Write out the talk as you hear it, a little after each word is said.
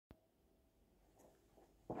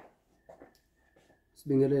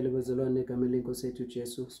Sibingelele bazalwane egameni lenkosi yethu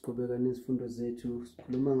Jesu. Siqhubeka nezifundo zethu,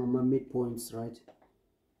 sikhuluma ngama midpoints, right?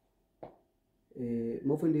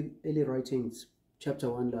 Mofunda early writings chapter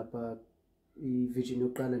 1 lapha i-vision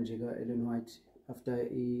yokuqala nje ka-Ellen White after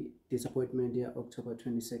i-disappointment ya October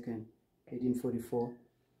 22nd 1844.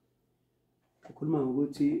 Ukhuluma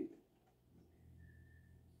ngokuthi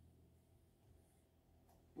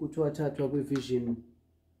uthi wathathwa kwi-vision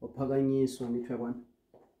waphakanyiswa, ngithi yabona,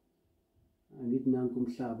 angithi nanku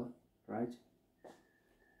umhlaba, right?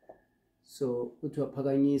 So uthi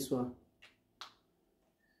waphakanyiswa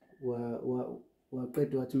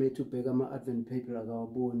waqeda wathi methu ubheka ama-advent paper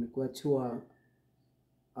akawaboni, kwathiwa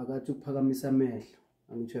akathi ukuphakamisa amehlo,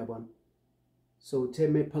 angithi uyabona. So uthe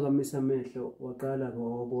mephakamisa amehlo waqala-ke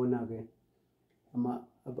wawabona-ke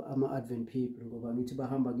ama-advent people, ngoba ngithi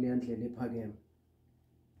bahamba kuleya ndlela ephakeme.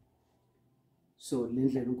 So le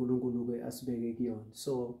ndlela uNkulunkulu-ke asibeke kuyona.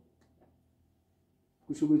 So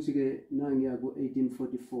kusho ukuthi-ke nangiya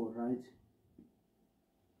ku-1844, right?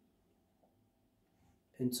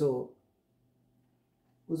 And so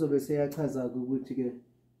uzobe seyachaza-ke ukuthi-ke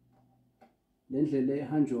le ndlela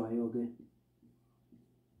ehanjwayo-ke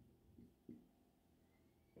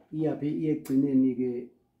iyaphi, iye ekugcineni-ke,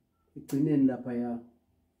 ekugcineni laphaya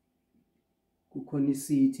kukhona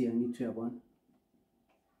i-city, angithi uyabona.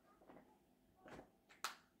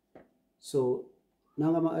 So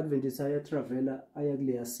nangama-Adventists ayatravela aya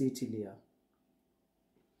kuleya city leya.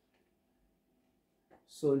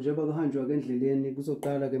 So njengoba kuhanjwa-ke endleleni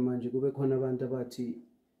kuzoqala-ke manje kube khona abantu abathi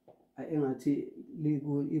engathi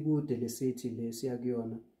ikude le city le siya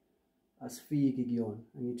kuyona, asifiki kuyona,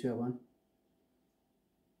 angithi uyabona.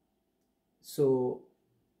 So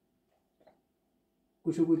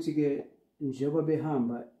kusho ukuthi-ke njengoba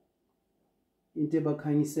behamba into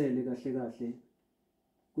ebakhanyisele kahle kahle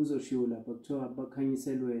kuzoshiwo lapha kuthiwa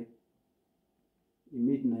bakhanyiselwe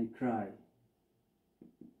i-midnight cry.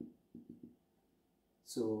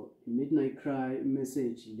 So i-midnight cry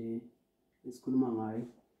message le esikhuluma ngayo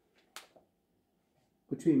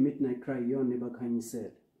kuthiwa i-midnight cry iyona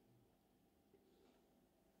ebakhanyisele.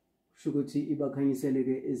 Kusho ukuthi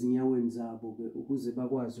ibakhanyisele-ke ezinyaweni zabo-ke ukuze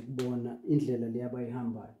bakwazi ukubona indlela le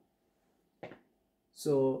abayihambayo.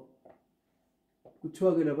 So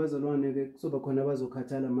kuthiwa-ke labazalwane-ke kuzoba khona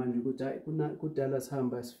abazokhathala manje ukuthi hayi kudala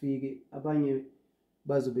sihamba sifike. Abanye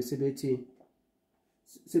bazobe sebethi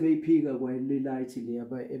sebeyiphika kwale light le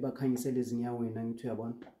ebakhanyisela ezinyaweni, angithi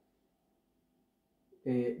uyabona.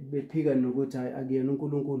 Bephika nokuthi hayi akuyena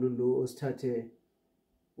uNkulunkulu lo osithathe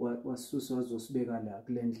wasisusa wazosibeka la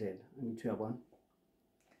kule ndlela, angithi uyabona.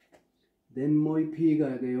 Then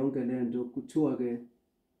moyiphika-ke yonke lento kuthiwa-ke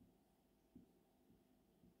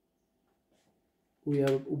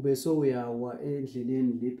ubese uyawa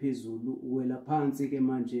endleleni le phezulu, uwela phansi-ke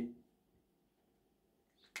manje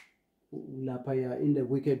lapha ya in the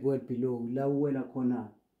wicked world below, la uwela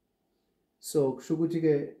khona. So kusho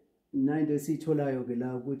ukuthi-ke nayinto esiyitholayo-ke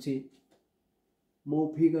la ukuthi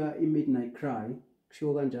mawuphika i-midnight cry,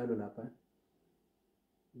 kushiwo kanjalo lapha,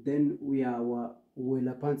 then uyawa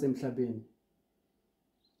uwela phansi emhlabeni.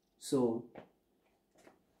 So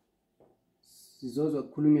sizozwa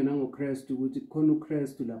kukhulunywa nangoKristu ukuthi khona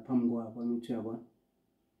uKristu la phambi kwabo, angithi uyabona.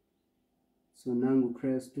 So nangu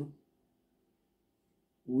uKristu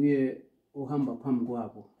uye uhamba phambi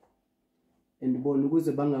kwabo, and bona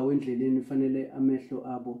ukuze bangawe endleleni fanele amehlo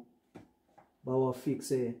abo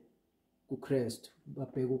bawafixe kuKristu,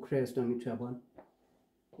 babheke uKristu, angithi uyabona.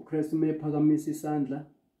 uKristu mephakamisa isandla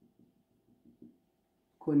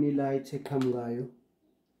khona ilight eqhamukayo,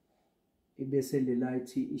 ibese le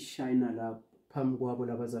light ishayina la phambi kwabo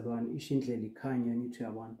labazalwane, isho indlela ikhanya, angithi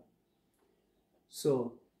uyabona.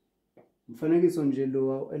 So umfanekiso nje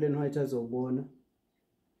lo Ellen White azowubona.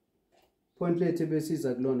 Point lethu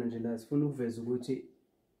besiza kulona nje la sifuna ukuveza ukuthi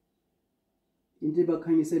into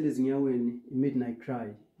ebakhanyisela ezinyaweni i-midnight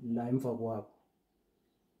cry la emva kwabo.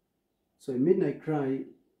 So i-midnight cry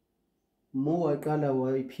mowaqala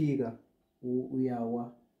wayiphika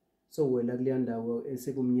uyawa, so wela kuleya ndawo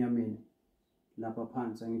esebumnyameni lapha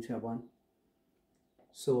phansi, angithi uyabona.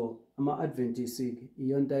 So ama-Adventists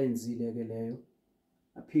iyonto ayenzile-ke leyo,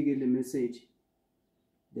 aphike le message,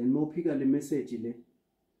 then mawuphika le message le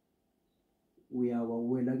uyawa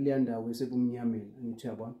uwela kuleya ndawo esebumnyameni, angithi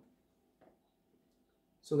uyabona.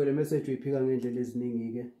 So-ke le message uyiphika ngendlela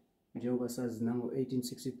eziningi-ke, njengoba sazi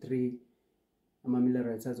nango-1863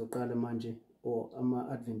 ama-Millerites azoqala manje, or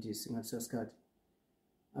ama-Adventists ngalesa sikhathi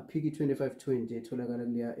aphika i-2520 etholakala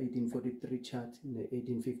kuleya 1843 chart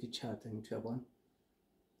ne-1850 chart, angithi uyabona.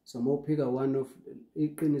 So mawuphika one of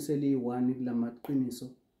iqiniso eliyi-1 kulama qiniso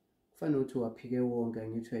kufanele ukuthi waphike wonke,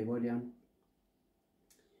 angithi uyayibona yami.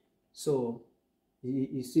 So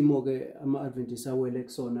isimo ke ama-Adventist awele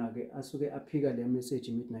kusona ke asuke aphika le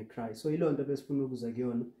message Midnight Cry. So ilonto besifuna ukuza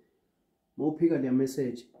kuyona. Mawuphika le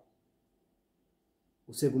message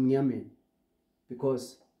usebumnyameni,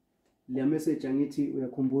 because le message angithi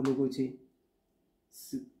uyakhumbula ukuthi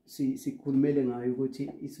sikhulumele ngayo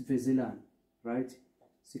ukuthi isivezelana, right?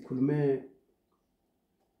 Sikhulume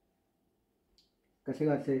kahle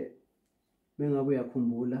kahle bengabe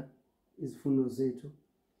uyakhumbula izifundo zethu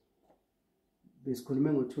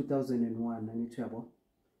besikhulume ngo-2001 angithi yabo.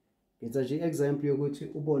 Ngenza nje example yokuthi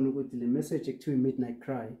ubone ukuthi le message ekuthiwa Midnight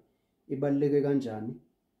Cry ibaluleke kanjani,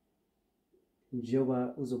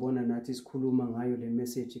 njengoba uzobona nathi sikhuluma ngayo le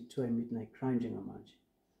message ekuthiwa Midnight Cry njengamanje.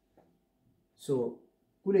 So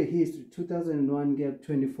kule history 2001 kuya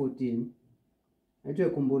 2014 athi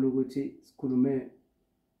uyakhumbula ukuthi sikhulume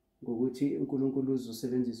ngokuthi uNkulunkulu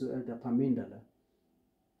uzosebenzisa uElder Phaminda la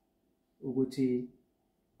ukuthi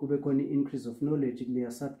kube khona increase of knowledge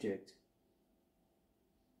kuleya subject.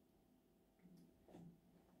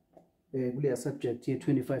 Kuleya subject ye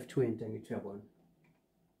 2520 angithi uyabona.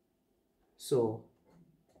 So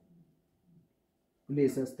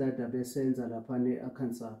kulesa study besenza lapha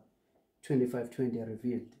neAkansa 2520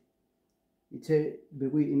 revealed, ithe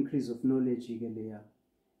bekuyi increase of knowledge ke leya.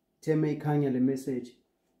 Ithe mayikhanya le message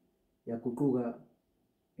yaguquka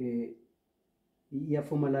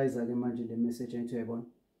iyaformalize ke manje le message angithi uyabona,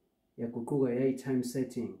 yaguquka yayi time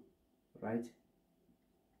setting, right?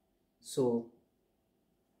 So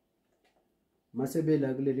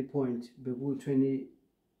masebela kuleli point beku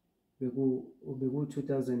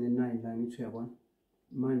 2009 la ngithi uyabona,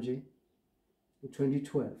 manje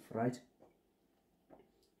u2012, right?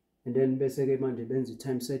 And then bese ke manje benza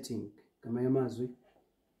time setting, ngamanye amazwi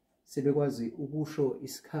sebekwazi ukusho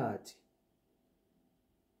isikhathi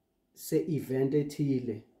se-event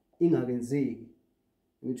ethile ingakenzeki,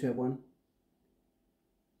 ngithi uyabona.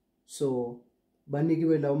 So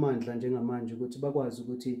banikiwe lawo mandla njengamanje ukuthi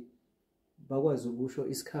bakwazi ukusho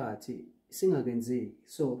isikhathi singakenzeki.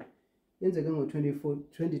 So yenzeke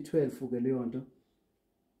ngo-2012 ke leyo nto,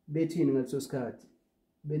 bethini ngaleso sikhathi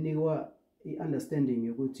benikwa i-understanding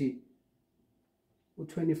yokuthi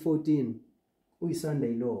u-2014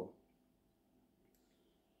 uyi-Sunday law.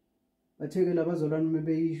 Batheke labazalwane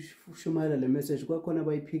mebeyishumayela le message kwakhona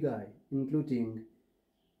abayiphikayo, including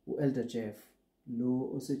u-Elder Jeff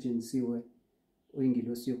lo osetshenzisiwe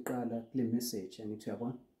oyingilosi yokuqala kule message angithi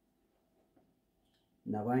uyabona,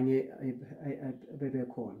 nabanye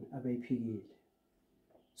abebekhona abayiphikile.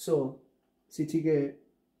 So sithi ke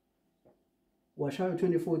washaya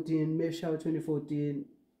 2014, meshaya 2014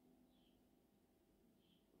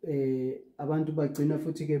 abantu bagcina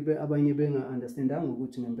futhi ke abanye benga-understandanga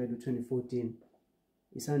ukuthi ngempela u-2014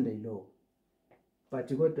 i-Sunday law.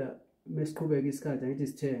 But kodwa mesiqhubeka isikhathi angithi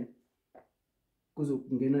sithe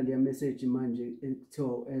kuzokungena leya message manje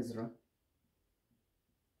ekuthiwa Ezra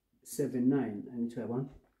 7:9 angithi uyabona.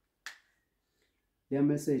 Leya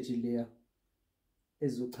message leya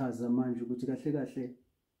ezochaza manje ukuthi kahle kahle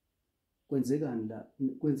kwenzekani la,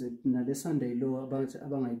 kwenze nale Sunday law abantu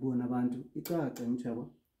abangayibona abantu icace ngithi uyabona.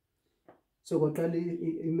 So kwaqala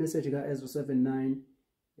i-message ka-Ezra 7:9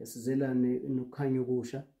 yasizela nokukhanya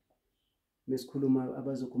okusha. Mesikhuluma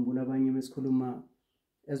abazokhumbula abanye, mesikhuluma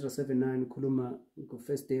Ezra 7:9 ukhuluma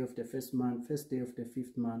ngo-first day of the first month, first day of the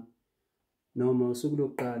fifth month, noma usuku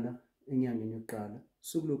lokuqala enyangeni yokuqala,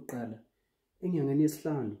 usuku lokuqala enyangeni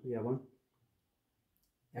yesihlanu, uyabona.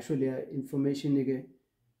 Yasho leya information ke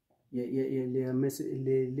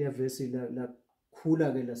leya verse la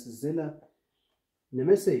khula ke lasizela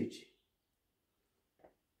ne-message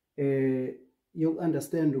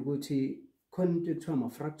yoku-understand ukuthi khona into ekuthiwa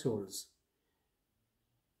ama-fractals,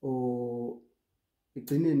 or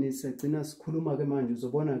igcineni sigcina sikhuluma ke manje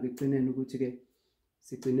uzobona ke igcineni ukuthi ke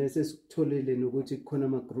sigcine sesitholele nokuthi kukhona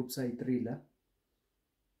ama-groups ayi-3 la,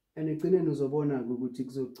 and igcineni uzobona ukuthi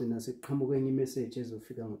kuzogcina sekuqhamuka enye imessage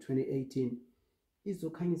ezofika ngo-2018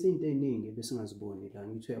 izokhanyisa into eziningi besingaziboni la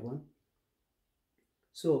ngithi uyabona.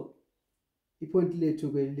 So ipoint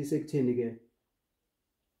lethu ke lisekutheni ke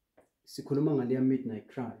sikhuluma ngaleya Midnight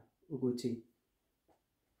Cry ukuthi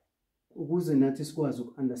ukuze nathi sikwazi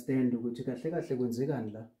uku-understand ukuthi kahle kahle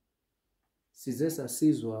kwenzekani la, size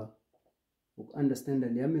sasizwa uku-understanda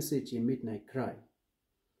leya message ye-Midnight Cry.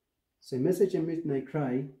 So i-message ye-Midnight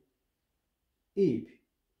Cry iphi?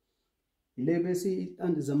 Ile bese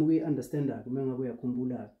zama ukuyi-understanda uma ngabe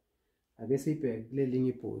uyakhumbula. Ake siyibheke kule linye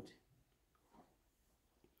ibhodi.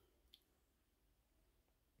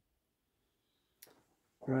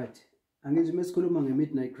 Right. Angithi mesikhuluma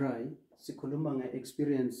nge-Midnight Cry sikhuluma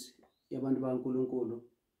nge-experience yabantu baNkulunkulu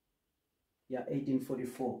ya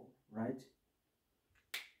 1844 right?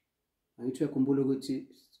 Angithi uyakhumbula ukuthi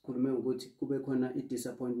sikhulume ukuthi kube khona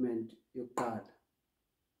i-disappointment yokuqala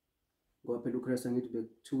ngoba phela uChrist angithi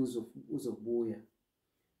bekuthiwa uzobuya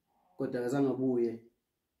kodwa akazange abuye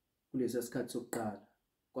kulesi sikhathi sokuqala.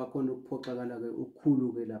 Kwakhona ukuphoxakala-ke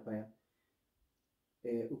okukhulu-ke lapha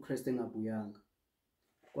uChrist engabuyanga.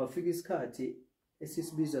 Kwafika isikhathi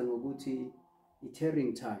esisibiza ngokuthi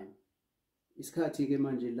i-tearing time. Isikhathi-ke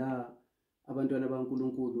manje la abantwana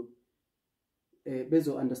bakaNkulunkulu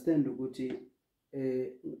bezo understand ukuthi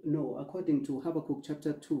no, according to Habakkuk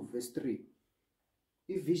chapter 2 verse 3,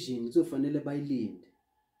 i-vision kuzofanele bayilinde.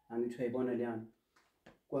 Angithi uyayibona leyana.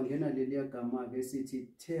 Kwangena leliya gama-ke esithi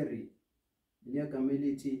tarry. Leliya gama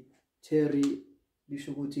elithi tarry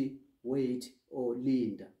lisho ukuthi wait or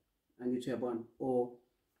linda. Angithi uyabona. Or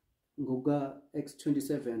ngokuka Acts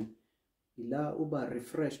 27 ila uba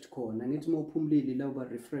refreshed khona. Angithi uma uphumulile la uba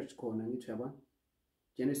refreshed khona. Angithi uyabona.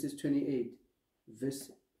 Genesis 28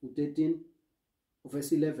 verse 13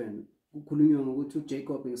 verse 11 kukhulunywa ngokuthi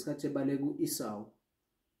uJacob ngesikhathi ebaleka uEsau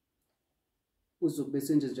uzobe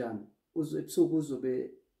senze njani. Ebusuku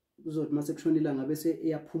uzothi mase kushona ilanga bese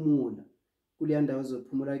eyaphumula kuleya ndawo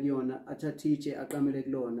uzophumula kuyona, athathe itshe aqamele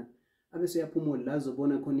kulona abese eyaphumula la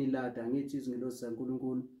uzobona khona ilada. Angithi izingelosi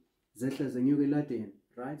zaNkulunkulu zehla zenyuke eladeni,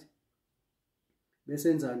 right?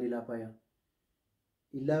 Bese enzani lapha ya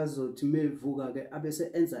ilazo thi mevuka-ke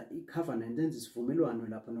abese enza i-covenant, enza isivumelwano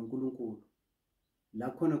lapha noNkulunkulu la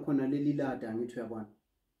khona leli lada. Angithi uyabona.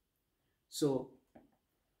 So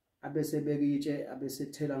abese beka itshe abese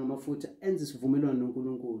thela ngamafutha enza isivumelwano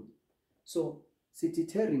noNkulunkulu. So sithi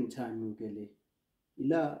tearing time ke le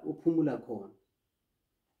ila uphumula khona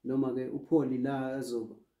noma-ke uPaul la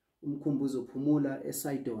azoba umkhumbi uzophumula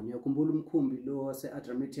eSidon. Yakhumbula umkhumbi lo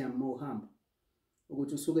wase-Adramyttium mohamba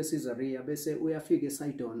ukuthi usuke eCaesarea bese uyafika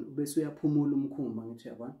eSidon bese uyaphumula umkhumbi. Angithi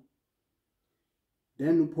uyabona.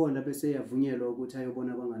 Then uPaul bese yavunyelwa ukuthi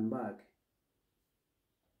ayobona abangani bakhe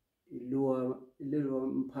lo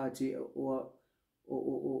mphathi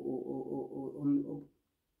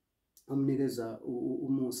omnikeza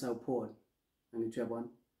umusa uPaul. Angithi uyabona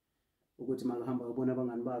ukuthi makahamba ukubona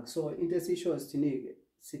abangani bakhe. So into esisho sithini-ke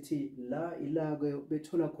sithi la ila-ke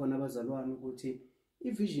bethola khona abazalwane ukuthi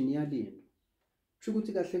i-vision iyalindwa. Kusho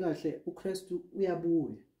ukuthi kahle kahle uKristu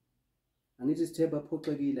uyabuya. Angithi sithe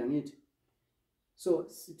baphoxekile. Angithi. So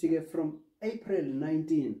sithi-ke from April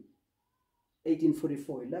 19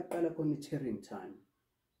 1844 la qala khona i-tearing time.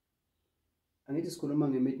 Angithi sikhuluma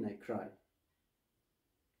nge-midnight cry,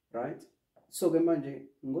 right? So ke manje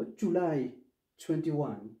ngoJuly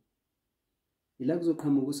 21 ila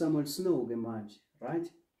kuzoqhamuka uSamuel Snow ke manje,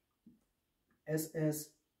 right?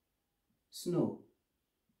 SS Snow.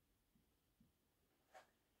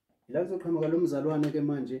 Ila kuzoqhamuka lo mzalwane ke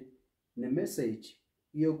manje ne-message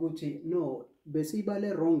yokuthi no,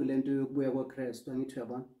 besiyibale wrong lento yokubuya kwaKristu. Angithi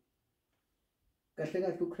uyabona. Kahle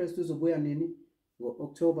kahle uKristu uzobuya nini?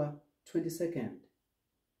 Ngo-October 22nd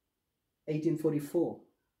 1844.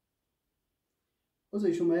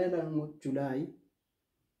 Uzoyishumayela ngoJuly,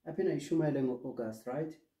 aphinde ayishumayele ngo-August,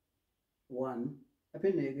 right? 1.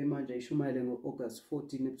 Aphinde ke manje ayishumayele ngo-August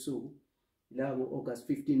 14 ebusuku. La ngo-August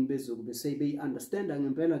 15 bezoku bese beyi-understanda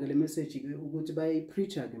ngempela ke le message ke ukuthi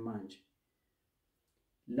bayayipreacha ke manje.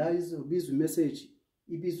 La izobizwa i-message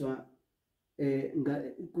ibizwa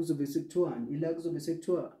kuzobe sekuthiwani. Ila kuzobe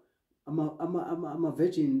sekuthiwa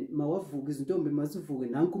ama-virgin mawavuka, izintombi mazivuke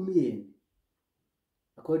nanku umyeni,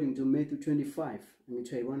 according to Matthew 25.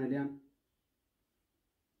 Angithi uyayibona leyana.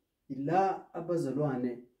 Ila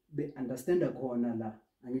abazalwane be-understanda khona la.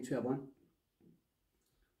 Angithi uyabona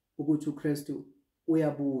ukuthi uKristu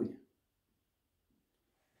uyabuya.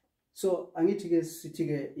 So angithi-ke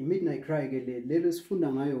sithi-ke i-midnight cry ke lelo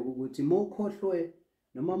sifunda ngayo ukuthi mawukhohlwe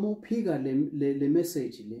noma mawuphika le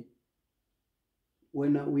message le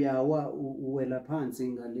wena uyawa uwela phansi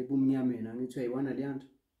ngale bumnyameni. Angithi uyayibona le nto.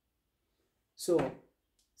 So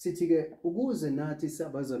sithi-ke ukuze nathi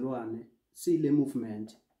sabazalwane sile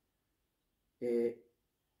movement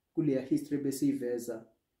kuleya history besiyiveza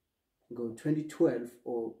ngo-2012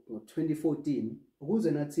 or ngo-2014,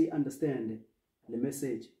 ukuze nathi understand le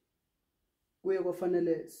message kuye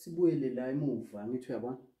kwafanele sibuyele la emuva. Angithi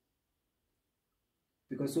uyabona.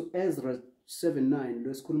 Because uEzra 7:9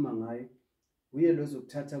 lo sikhuluma ngayo uye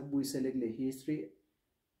lozokuthatha kubuyisele kule history,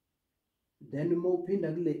 then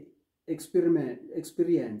mawuphinda kule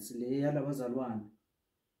experience le yalabazalwane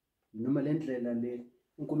noma le ndlela le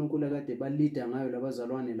uNkulunkulu akade balida ngayo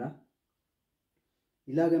labazalwane la,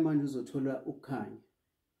 ila ke manje uzothola ukukhanya.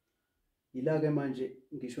 Ila ke manje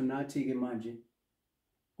ngisho nathi ke manje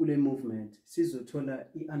kule movement sizothola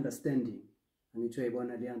i-understanding Angitsho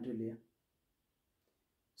uyayibona le nto leya.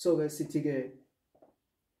 So ke sithi ke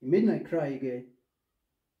midnight cry ke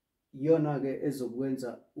iyona ke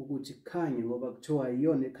ezokwenza ukuthi kukhanye ngoba kuthiwa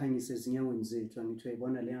iyona ekhanyisa ezinyaweni zethu. Angitsho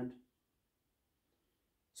uyayibona le nto.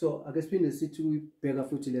 So ake siphinde sithi uyibheka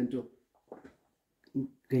futhi lento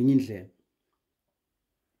ngenye indlela.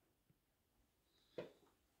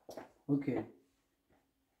 Okay.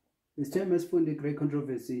 This time asifunde Great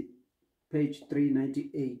Controversy page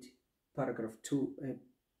 398 paragraph 2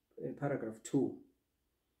 paragraph 2.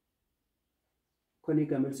 Khona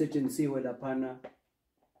igama elisetshenzisiwe laphana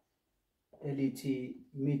elithi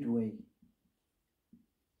midway.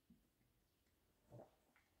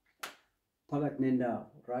 Phakathi nendawo,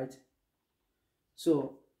 right?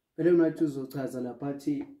 So elenathi uzochaza lapha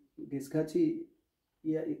athi ngesikhathi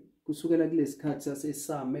kusukela kulesikhathi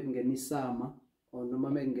sasesama ekungena isama or noma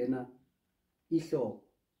mekungena ihlobo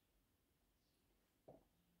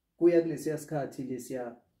kuya kulesiya sikhathi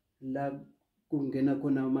lesiya la kungena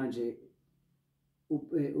khona manje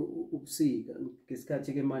ubusika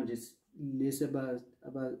ngesikhathi ke manje lesi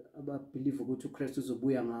aba believe ukuthi uKristu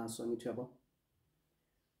uzobuya ngaso. Angithi yabo,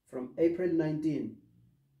 from April 19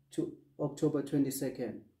 to October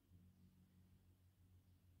 22nd.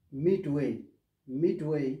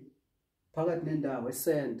 Midway phakathi nendawo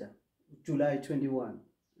eCenter July 21.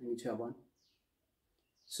 Angithi yabona.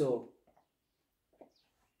 So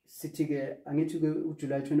sithi ke angithi ke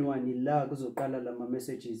uJuly 21 ila kuzoqala lama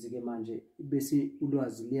messages ke manje bese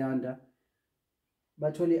ulwazi liyanda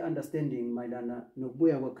bathole understanding mayelana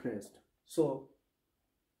nokubuya kwaKristu. So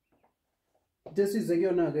desizwe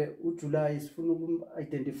kuyona ke uJuly sifuna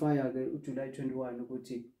uku-identify ke uJuly 21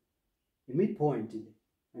 ukuthi i-midpoint le.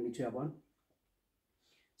 Angithi yabona.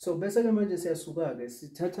 So bese ke manje siyasuka ke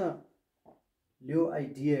sithatha leyo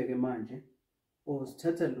idea ke manje or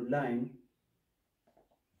sithatha lo line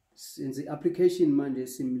since application manje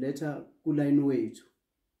simletha ku line wethu.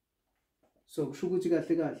 So kusho ukuthi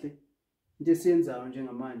kahle kahle into esiyenzayo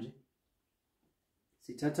njengamanje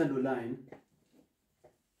sithatha lo line,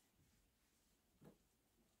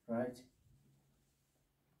 right?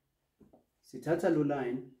 Sithatha lo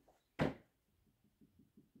line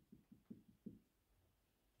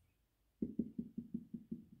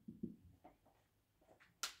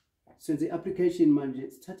since the application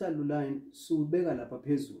manje sithatha lo line siubeka lapha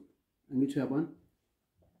phezulu. Angithi uyabona,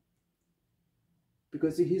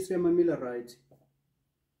 because the history yama-Millerite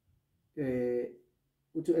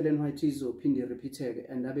uthi Ellen White izophinde repeateke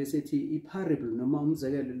and abe sethi i-parable noma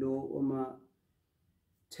umzekelo lo oma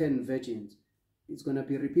 10 virgins, it's going to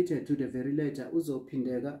be repeated to the very later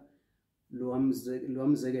uzophindeka lo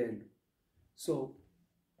umzekelo. So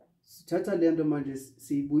sithatha lento manje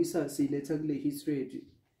siyibuyisa siletha kule history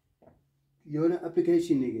yona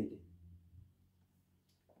application ke le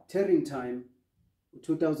tearing time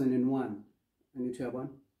 2001. Angithi uyabona,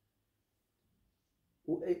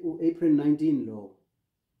 April 19 lo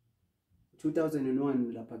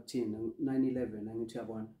 2001 lapha kuthina 9/11. Angithi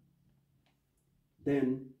uyabona.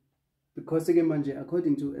 Then because ke manje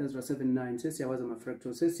according to Ezra 7:9 sesiyawazi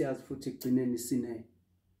ama-fractals, sesiyazi futhi ekugcineni sine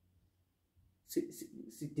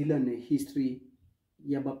sidila ne-history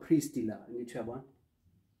yabapriesti la. Angithi uyabona.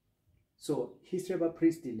 So history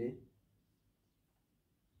yabapriesti le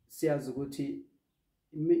siyazi ukuthi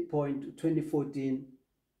midpoint 2014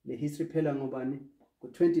 le history phela ngobani ku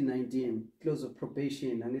 2019 close of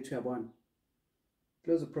probation. Angithi uyabona,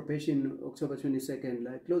 close of probation October 22nd,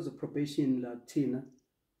 la close of probation la kuthina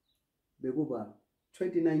bekuba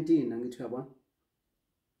 2019. Angithi uyabona.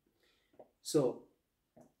 So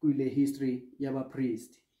kule history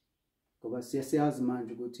yabapriest ngoba siyazi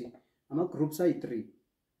manje ukuthi ama groups ayi3,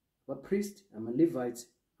 abapriest, ama-Levites,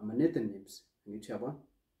 ama-Nethinims. Angithi uyabona.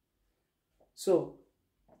 So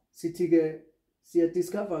sithi ke siya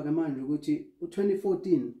discover ke manje ukuthi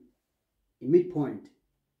u2014 i-midpoint.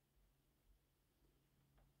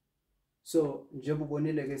 So njengoba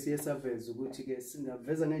ubonile ke siyesaveza ukuthi ke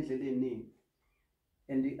singaveza ngendlela eziningi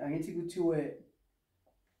and angithi kuthiwe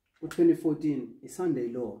u2014 iSunday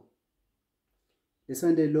law. Le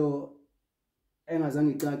Sunday law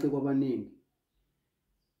engazange icace kwabaningi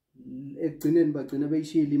ekugcineni bagcina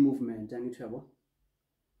beyishila i-movement. Angithi yabo,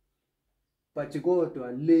 but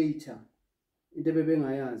kodwa later into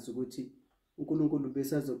bebengayazi ukuthi uNkulunkulu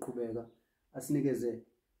besazoqhubeka asinikeze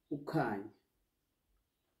ukukhanya,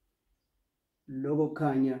 lokho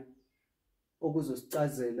kukhanya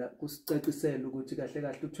okuzosicazela kusicacisela ukuthi kahle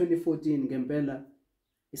kahle u2014 ngempela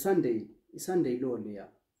iSunday law leya.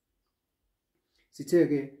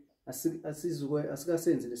 Sitheke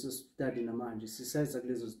asikasenze leso study namanje sisayiza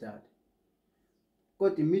kulezo study,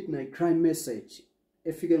 kodwa i-midnight crime message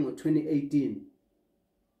efike ngo2018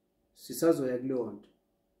 sisazoya kuleyo nto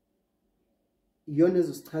iyona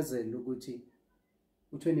ezosichazela ukuthi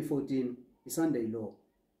u2014 iSunday law.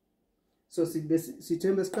 So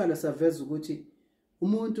sithembe siqala saveza ukuthi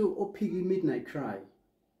umuntu ophika i-midnight cry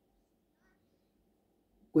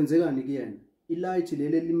kwenzekani kuyena, ilight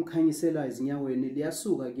leli limkhanyisela izinyaweni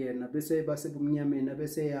liyasuka kuyena bese basebumnyameni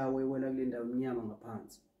bese yawe wela kule ndawo emnyama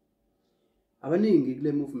ngaphansi. Abaningi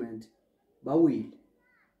kule movement bawile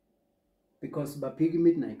because baphika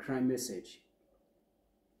i-midnight cry message.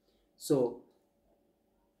 So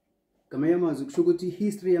ngamanye amazwi kusho ukuthi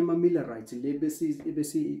history yama-Millerites le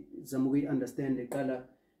besizama ukuyi-understand eqala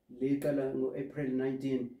ngo-April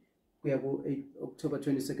 19 kuya ku-October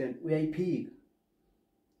 22nd uyayiphika.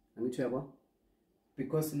 Angitsho yabo?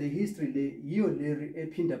 Because le history le yiyo le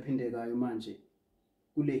ephindaphindekayo manje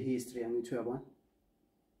kule history, angitsho yabo?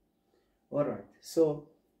 Alright, so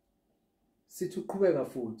sithi uqhubeka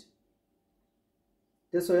futhi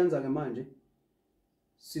leso yenza ke manje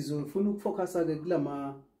sizofuna ukufocusa ke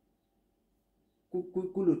kulama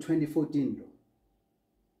kulo 2014 lo,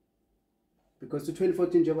 because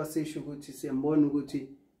 2014 njengoba sisho ukuthi siyambona ukuthi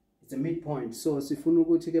it's a midpoint. So sifuna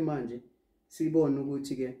ukuthi ke manje sibone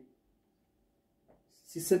ukuthi ke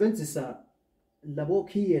sisebenzisa labo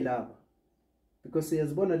key laba, because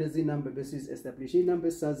siyazibona lezi number bese establish inumber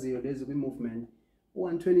esaziyo lezi kwi movement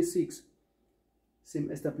 126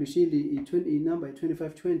 sim establishili i-number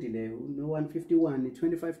 2520 leyo, no 151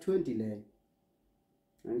 i-2520 leyo,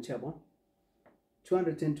 angitshabo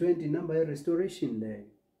 220 number ye restoration leyo,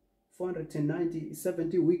 490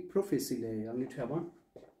 70 week prophecy leyo, angitshabo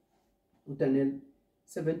uDaniel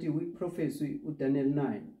 70 week prophecy uDaniel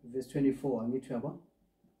 9 verse 24, angitshabo.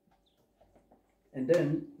 And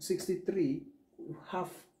then 63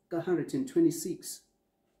 half ka 126,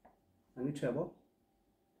 angitshabo.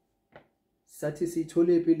 Sathi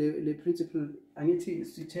sithole phi le principle, angithi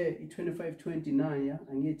sithe i-2529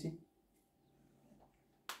 angithi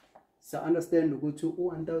sa understand ukuthi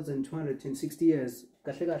u-1260 years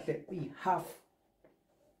kahle kahle i-half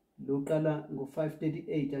lo qala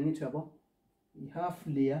ngo-538, angithi yabo i-half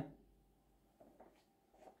leya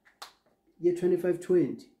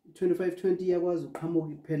ye-2520 2520 yakwazi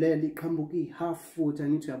uqhamuka iphelele iqhamuka i-half futhi,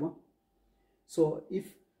 angithi yabo. So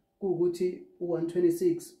if kuukuthi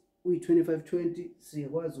u-126 uyi-2520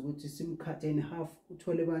 siyakwazi ukuthi simkhathe in half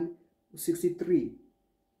uthole bani u-63.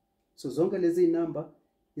 So zonke lezi number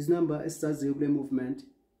izinumber esizaziyo kule movement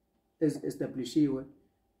establishiwe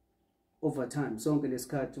over time. Sonke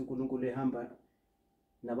lesikhathi uNkulunkulu ehamba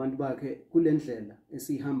nabantu bakhe kule ndlela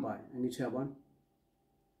esihambayo, angitsho yabona.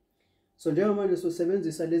 So njengoba manje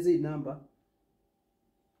sosebenzisa lezi number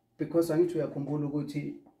because angithi uyakhumbula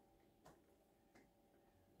ukuthi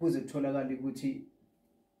kuze kutholakala ukuthi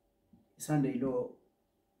Sunday law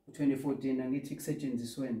 2014 angithi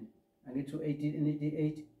kusetshenzisweni, angithi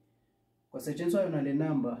 1888 kwasetshenziswa yona le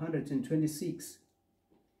number 126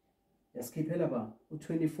 yasikhiphela ba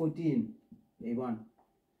u2014, yayibona.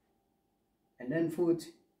 And then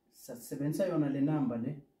futhi sasebenzisa yona le number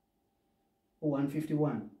le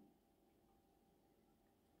u151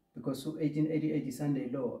 because u1888 Sunday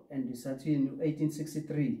law, and isathini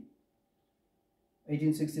u1863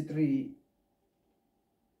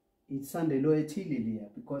 it's Sunday law ethile leya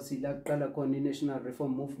because ila kuqala khona i-National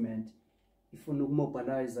Reform Movement ifuna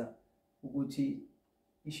ukumobilize ukuthi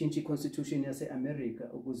ishintshe i-constitution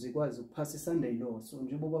yase-America ukuze ikwazi ukuphasa i-Sunday law. So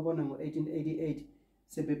njengoba babona ngo-1888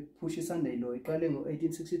 sebephusha i-Sunday law, iqale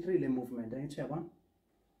ngo-1863 le movement, angithi yabona.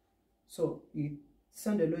 So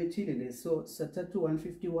i-Sunday law ethile le, so sathatha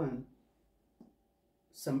u151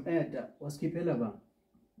 some-add wasikhiphela ba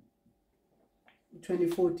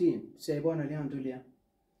 2014, siyayibona leyo nto leya.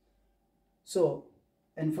 So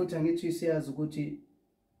and futhi angithi siyazi ukuthi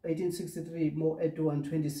 1863 more add to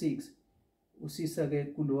 126 usisa ke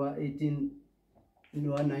kulowa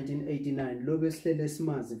 1989 lo besihlele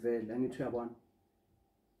simazi vele, angithi uyabona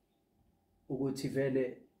ukuthi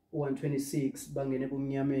vele 126 bangene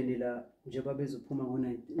ebumnyameni la njengoba bezophuma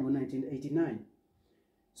ngo1989.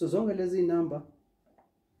 So zonke lezi number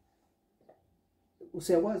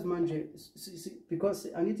usiyakwazi manje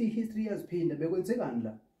because angithi history yaziphinda bekwenzekani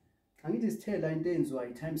la, angithi sithela into enziwa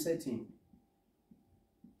i-time setting,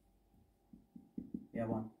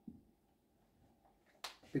 yabona.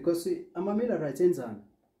 Because ama-Millerites enzani,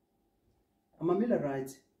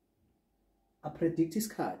 ama-Millerites apredict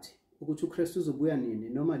isikhathi ukuthi uKristu uzobuya nini,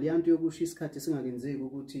 noma leyanto yokusho isikhathi singakenzeki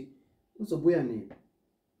ukuthi uzobuya nini.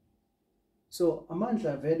 So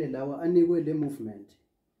amandla vele lawa anikwe le movement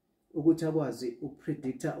ukuthi akwazi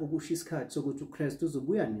ukupredicta ukusho isikhathi sokuthi uKristu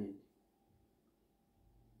uzobuya nini.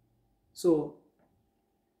 So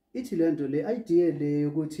ithi lento le idea le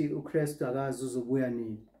ukuthi uKristu akazi uzobuya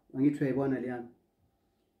nini. Angithi uyayibona leyana.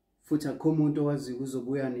 Futhi akho umuntu owazi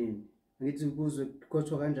uzobuya nini. Angithi kuzwe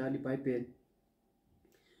kodwa kanjalo iBhayibheli.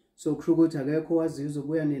 So kusho ukuthi akekho owazi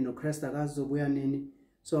uzobuya nini, noKristu akazi uzobuya nini.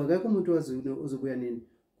 So akekho umuntu owazi uzobuya nini.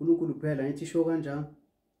 uNkulunkulu kuphela. Ngithi isho kanjani?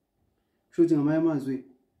 Kusho ukuthi ngamanye amazwi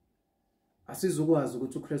asizukwazi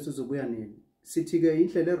ukuthi uKristu uzobuya nini. Sithi ke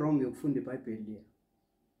indlela wrong yokufunda iBhayibheli le.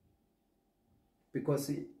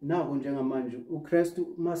 Because nawo njengamanje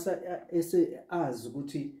uKristu masa azi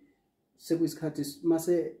ukuthi sekuyisikhathi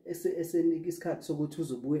mase esenika isikhathi sokuthi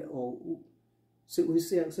uzobuya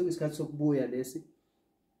sekuyisikhathi sokubuya lesi,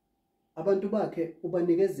 abantu bakhe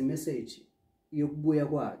ubanikeza imessage yokubuya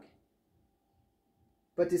kwakhe.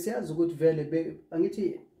 But siyazi ukuthi vele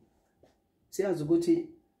angithi siyazi ukuthi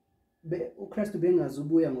uKristu bengazi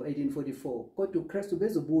ubuya ngo1844 kodwa uKristu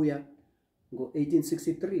bezobuya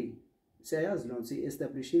ngo1863. Siyayazi lo nsi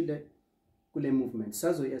establishile kule movement,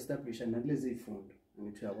 sazo establisha nakulezi zifundo.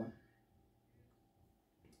 Angithi uyabona.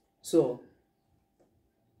 So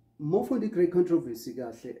mofunda i-Great Controversy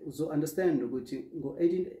kahle uzo understand ukuthi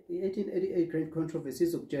ngo1888 Great Controversy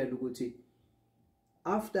izokutshela ukuthi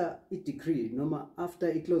after i-decree noma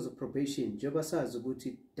after i-close of probation, njengoba sazi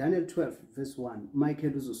ukuthi Daniel 12 verse 1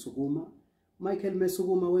 Michael uzosukuma. Michael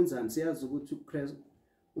mesukuma wenzani? Siyazi ukuthi uKristu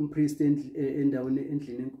umpriest endaweni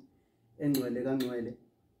endlini engcwele kangcwele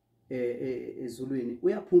ezulwini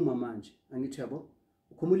uyaphuma manje. Angithi yabo,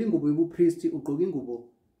 ukhumula ingubo yobupriest, ugqoka ingubo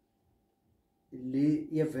le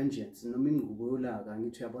ye-vengeance noma ingubo yolaka.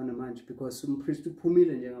 Angithi yabona manje because umpriest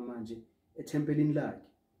uphumile njengamanje ethempelini lakhe.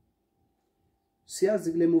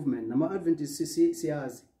 Siyazi kule movement nama-Adventists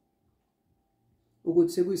siyazi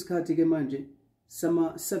ukuthi sekuyisikhathi ke manje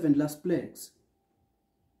sama 7 last plagues.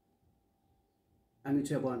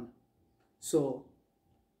 Angithi yabona. So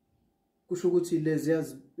kusho ukuthi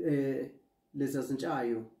lezi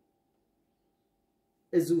zintshayo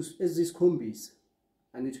ezisikhombisa.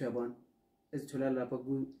 Angithi yabona, ezitholakala lapha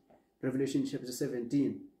ku Revelation chapter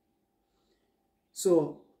 17.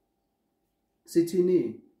 So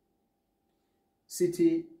sithini?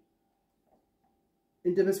 Sithi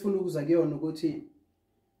into besifuna ukuza kuyona ukuthi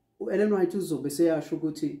uElen White uzobe seyasho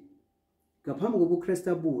ukuthi ngaphambi kokuba uKristu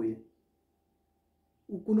abuye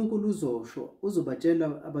uNkulunkulu uzosho,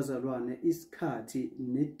 uzobatshela abazalwane isikhathi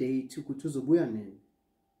nedate ukuthi uzobuya nini.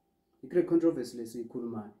 I-Great Controversy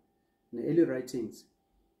lesikhulumayo ne-early writings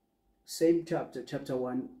same chapter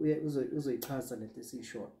 1 uzoyichaza lento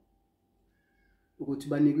esiyishoyo ukuthi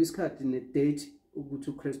banikwe isikhathi nedate ukuthi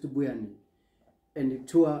uKristu ubuya nini. And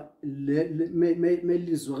kuthiwa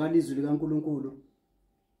melizwakala izwi likaNkulunkulu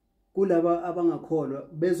kulaba abangakholwa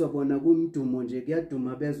bezwa bona kumdumo nje,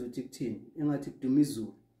 kuyaduma bezwe ukuthi kuthini, engathi kuduma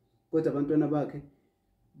izulu. Kodwa abantwana bakhe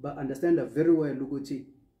ba-understanda very well ukuthi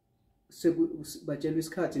batshelwe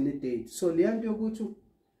isikhathi nedate. So leya nto yokuthi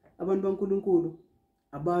abantu baNkulunkulu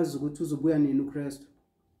abazi ukuthi uzobuya nini uKristu,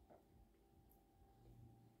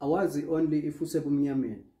 awazi only if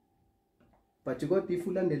usebumnyameni, but kodwa if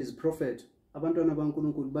ulandela iziprofethi abantwana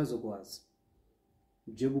baNkulunkulu bazokwazi.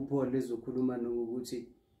 Njengoba uPaul lezokhuluma ngokuthi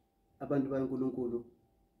abantu baNkulunkulu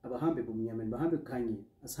abahambe bomnyameni, bahambe kukhanyeni,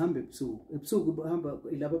 asihambe ebusuku. Ebusuku bahamba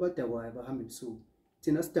ilabo abadakwayo, bahambe ebusuku.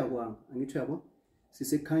 Thina sidakwanga. Angithi yabo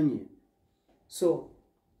sisekukhanyeni. So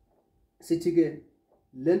sithi ke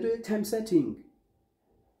lento ye-time setting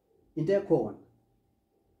into ekhona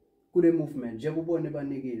kule movement njengoba ubone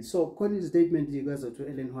banikile. So khona istatement likaZathu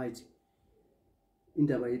Ellen White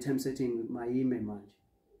indaba ye-time setting mayime manje.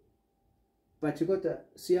 But kodwa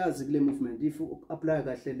siyazi kule movement if apply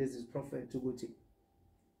kahle lezi prophet ukuthi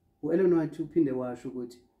uElen White uphinde washo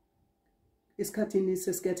ukuthi isikhathini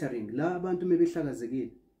se-scattering la abantu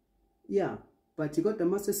mebehlakazekile, yeah, but kodwa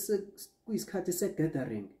mase kuyisikhathi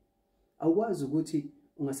se-gathering awukwazi ukuthi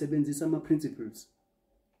ungasebenzisa ama-principles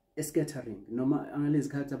e-scattering noma ngalezi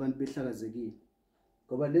khathi abantu behlakazekile,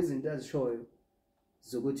 ngoba lezi zinto azishoyo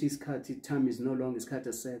zokuthi isikhathi time is no longer isikhathi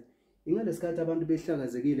asekho. Ingalesikhathi abantu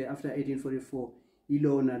behlakazekile after 1844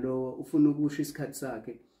 ilona lo ufuna ukusho isikhathi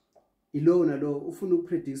sakhe, ilona lo ufuna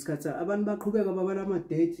ukupredict isikhathi sakhe. Abantu baqhubeka babala ama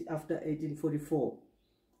date after 1844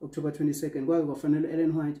 October 22nd kwaze kwafanele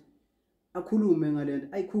Ellen White akhulume ngalento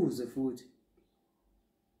ayikhuze futhi.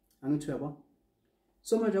 Angithi yabo.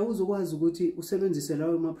 So manje awuzokwazi ukuthi usebenzise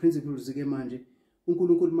lawo ama principles ke manje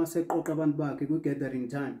uNkulunkulu maseqoqa abantu bakhe ku gathering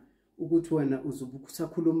time ukuthi wena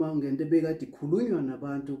uzobusakhuluma ngento ebekade ikhulunywa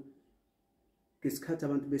nabantu ngesikhathi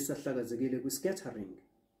abantu besahlakazekile ku-scattering.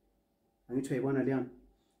 Angithi uyayibona leyana.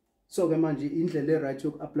 So ke manje indlela e-right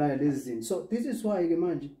yoku-apply lezi zinto. So this is why ke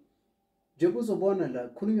manje nje kuzobona la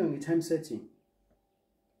khulunywa nge-time setting.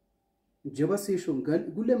 njengoba sisho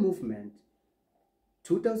kule movement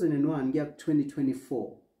 2001 kuya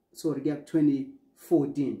 2024 sorry kuya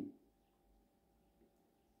 2014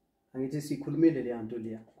 angithi sikhulumile le nto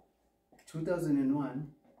leya 2001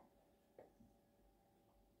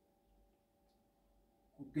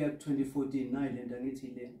 kuya 2014 nayi lento angithi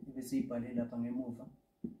le bese ibhale lapha ngemuva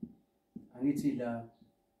angithi la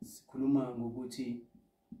sikhuluma ngokuthi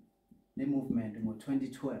le movement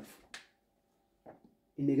ngo-2012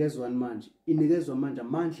 inikezwa manje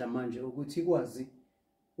amandla manje ukuthi ikwazi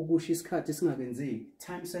ukusho isikhathi singakenzeki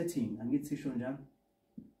time setting angithi sisho njalo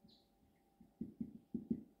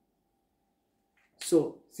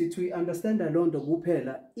so sithi we understand lonto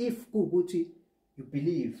kuphela if kuukuthi you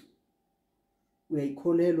believe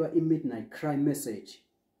uyayikholelwa i-midnight crime message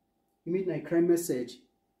i-midnight crime message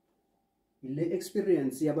ile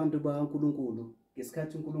experience yabantu bakaNkulunkulu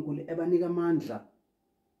ngesikhathi uNkulunkulu ebanika amandla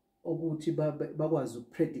ukuthi bakwazi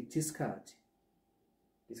ukupredict isikhathi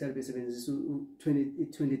isikhathi besebenzisa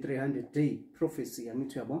 2300 day prophecy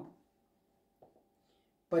angithi yabo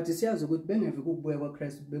but siyazi ukuthi bengeve ukubuya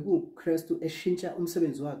kwaKristu bekuKristu eshintsha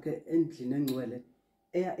umsebenzi wakhe endlini engcwele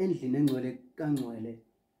eya endlini engcwele kaNgcwele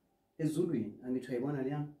ezulwini angithi uyayibona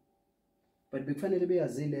leya but bekufanele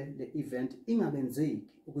beyazile le event ingakenzeki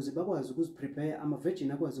ukuze bakwazi ukuziprepare ama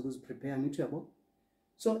virgin akwazi ukuziprepare ngithi yabo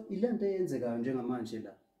so ilento eyenzekayo njengamanje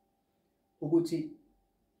la ukuthi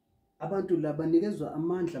abantu labanikezwa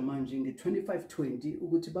amandla manje nge-2520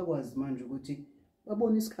 ukuthi bakwazi manje ukuthi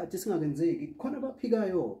babone isikhathi singakenzeki khona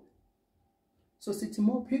baphikayo so sithi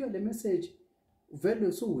mawuphika le message vele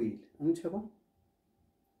usuwile angithi yabo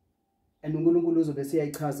and uNkulunkulu uzobe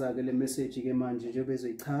siyayichaza ke le message ke manje nje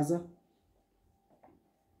bezoyichaza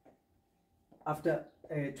after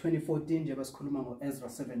 2014 nje basikhuluma ngoEzra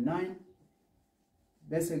 7:9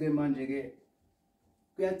 bese ke manje ke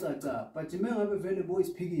kuyacaca but mengabe vele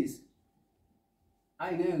boyisiphikisi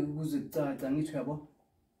ayingeke kuze kucaca ngithi yabo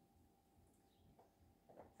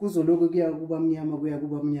kuzoloko kuya kuba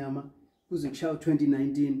mnyama kuze kushaya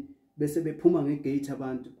 2019 bese bephuma ngegate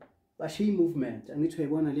abantu bashiya movement angithi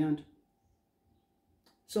uyayibona le nto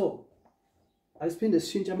so asiphinde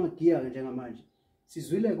sishintshe amagiya njengamanje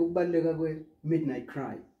sizwile ukubaleka kwe-midnight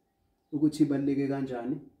cry ukuthi ibaleke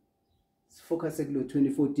kanjani sifocus kulo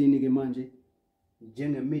 2014 ke manje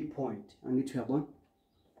njenge midpoint angithi uyabona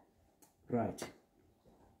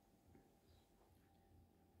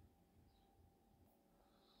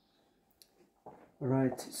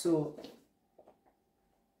right so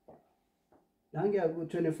la ngiya ku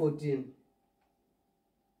 2014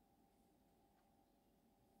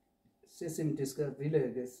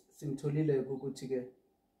 sesimdiscoverile ke simtholile ukuthi ke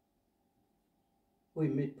uyi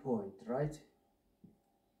midpoint right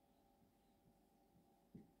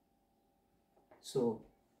so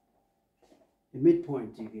the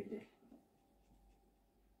midpoint ke le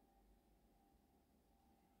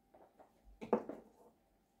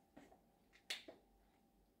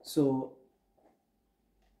so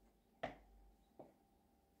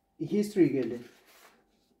history ke le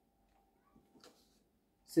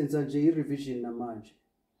senza nje i-revision namanje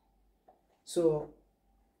so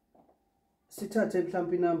sithathe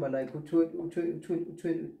mhlawumbe inamba like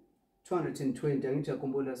 220 angithi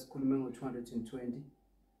yakhumbula sikhulume ngo-220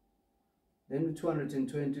 then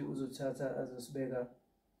u-220 uzothatha azosibeka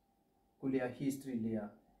kuleya history leya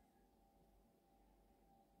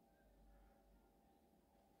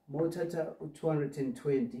mawuthatha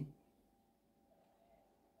u-220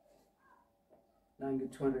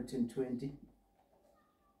 nange-220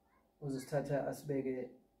 uzosithatha asibeke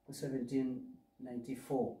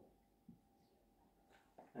ku-1794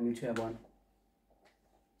 angithi uyabona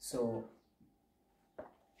so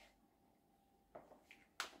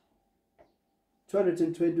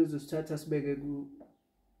 220 uzosithatha sibeke ku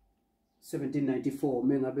 1794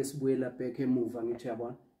 mengabe sibuyela back emuva ngithi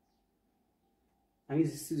uyabona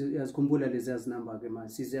angithi siyazikhumbula lezi number ke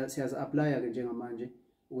manje siyazi apply ke njengamanje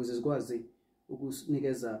ukuze sikwazi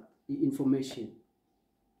ukusinikeza i-information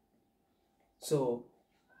so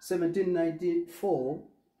 1794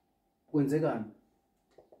 kwenzekani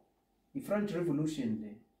i-French Revolution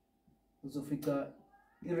le uzofica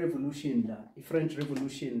i-revolution la i-French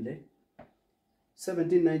Revolution le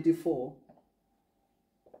 1794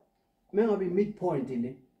 mengabe midpoint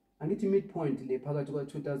le angithi midpoint le phakathi kwa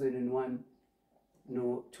 2001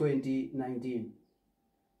 no 2019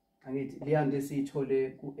 angithi liyande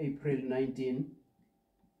siyithole ku April 19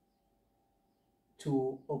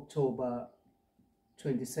 to October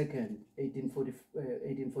 22nd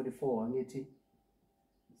 1844 angithi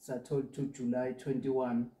sathola to July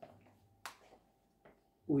 21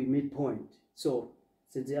 uyi midpoint so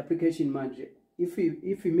since the application manje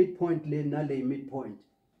if midpoint le nale midpoint,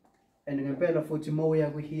 and ngempela futhi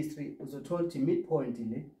mawuya kwi history uzothola ukuthi midpoint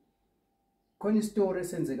le khona istory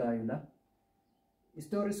esenzekayo la,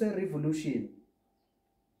 istory se revolution.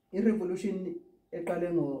 I-revolution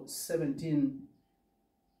eqale ngo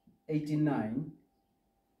 1789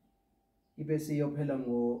 ibese iyophela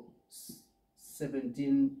ngo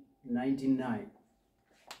 1799.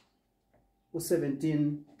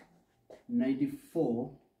 U-1794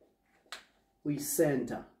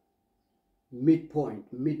 uyi-center,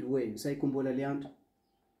 midpoint, midway, sayikhumbula leyanto.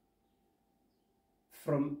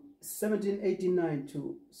 From 1789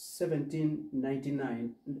 to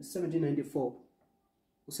 1794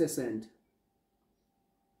 use-center.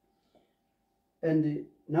 And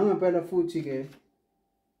nangempela futhi ke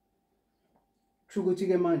kusho ukuthi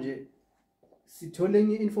ke manje sithole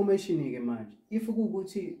enye information ke manje, if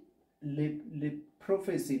kuukuthi le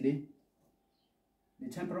prophecy le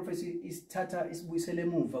time prophecy isithatha isibuyisele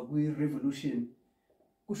emuva kwi-revolution,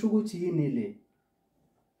 kusho ukuthi yini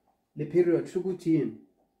le period, kusho ukuthi yini?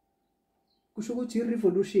 Kusho ukuthi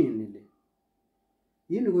i-revolution le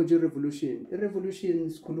yini konje i-revolution? I-revolution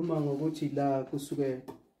sikhuluma ngokuthi la kusuke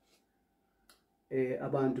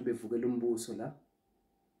abantu bevukela umbuso la,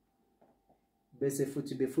 bese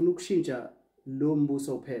futhi befuna ukushintsha lo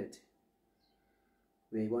mbuso ophethe.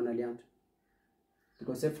 Uyayibona le nto?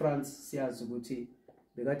 Because eFrance siyazi ukuthi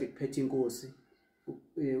bekade kuphethe inkosi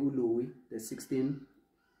uLouis the 16,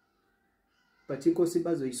 but inkosi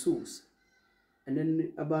bazoyisusa, and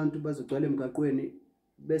then abantu bazogcwala emgaqweni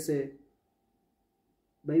bese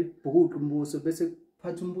bayibhukuqa umbuso, bese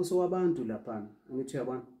kuphatha umbuso wabantu lapha, ngithi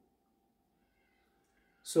uyabona.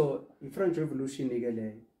 So i-French Revolution ke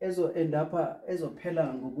le end up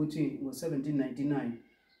ezophela ngokuthi ngo-1799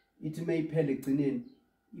 ithi mayiphele egcineni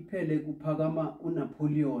iphele kuphakama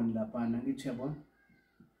uNapoleon lapha, ngithi uyabona.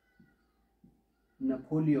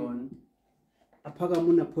 Napoleon aphakama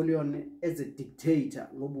uNapoleon as a dictator,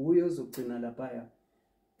 ngoba uye ozogcina lapha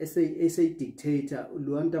ese dictator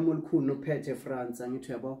luantamo olukhulu nophethe eFrance,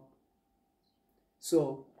 ngithi uyabona.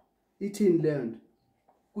 So ithini le?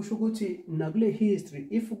 Kusho ukuthi nakule history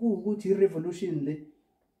if kuukuthi i-revolution le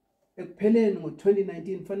ekupheleni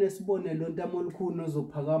ngo-2019 fanele sibone lo ntamo olukhulu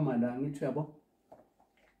ozophakama la, ngithi uyabona.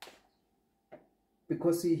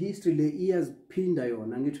 Because i-history le iyaziphinda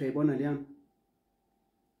yona, ngithi uyayibona leyana.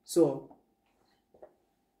 So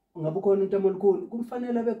ngabe khona untamo olukhulu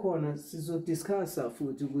kufanele abe khona, sizodiscussa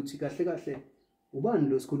futhi ukuthi kahle kahle ubani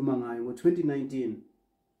lo sikhuluma ngayo ngo-2019,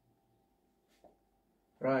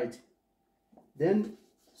 right? Then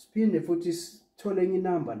siphinde futhi sithole enye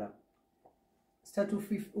inamba la, sithatha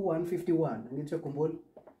u-151, ngithi uyakhumbula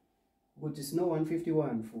ukuthi sino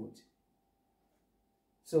 151 futhi.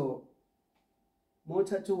 So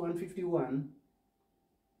mothatha u-151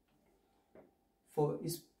 for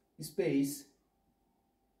space,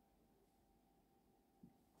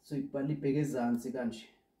 so ibhale ibheke ezansi kanje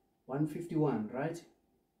 151, right?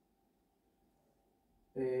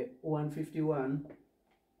 151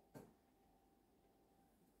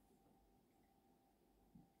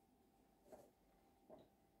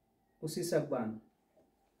 usisa kubani?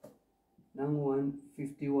 Nangu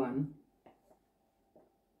 151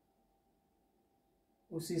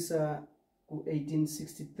 usisa ku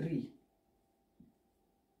 1863.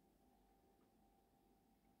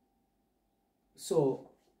 So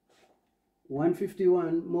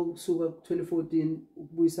 151 mokusuka ku 2014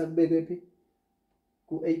 ukubuyisa kubeke phi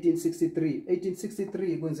ku 1863.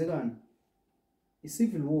 1863 kwenzekani?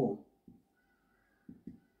 I-civil war,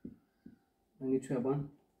 ngithi uyabona.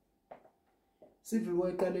 Civil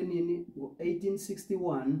war iqale nini?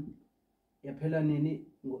 Ngo-1861 yaphela nini?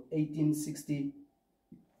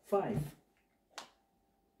 Ngo-1865.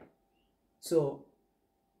 So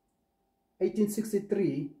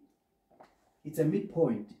 1863 it's a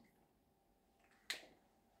midpoint.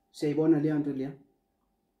 Siyayibona le nto leya.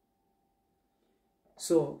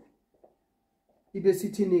 So ibe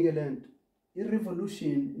sithini ke lento?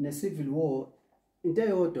 I-revolution ne-civil war into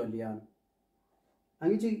eyodwa leyana.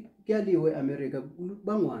 Angithi kuyaliwe eAmerica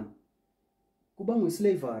bangwani? Kubangwa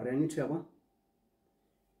islavery, angithi uyabona.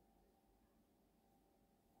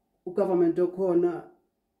 Ugovernment okhona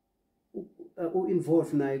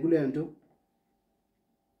u-involve naye kule nto,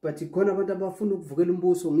 but ikhona abantu abafuna ukuvukela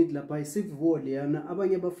umbuso, ngithi lapha i-civil war leyana.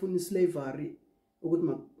 Abanye bafuna islavery ukuthi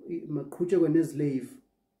maqhutshekwe neslave,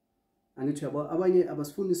 angithi uyabona. Abanye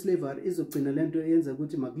abasifuna islavery izogcina lento eyenza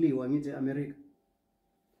ukuthi makuliwa, ngithi eAmerica.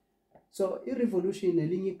 So i-revolution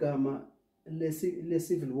elinye igama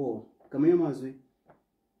le-civil war, ngamanye amazwi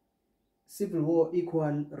civil war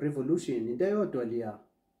equal revolution, into eyodwa leya.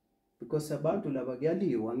 because abantu laba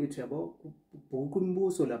kuyaliwa ngithi yabo ubhuqa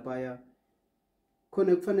umbuso lapha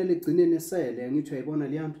khona kufanele igcinene sele ngithi uyayibona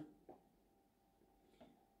liyanto.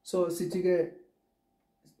 So sithi ke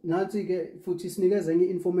nathi ke futhi sinikeza enye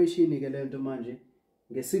information ke lento manje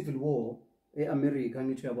nge-civil war eAmerica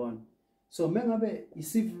ngithi uyabona. So mengabe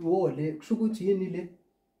i-civil war le kusho ukuthi yini le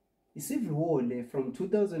i-civil war le from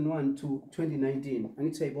 2001 to 2019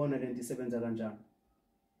 angithi uyayibona lento isebenza kanjani.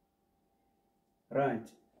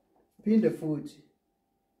 Right, phinde futhi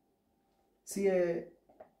siye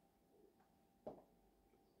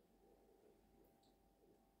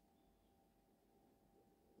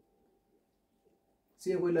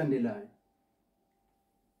kwelandelayo.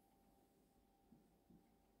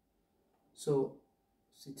 So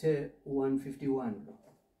sithe 151 lo.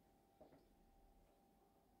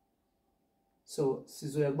 So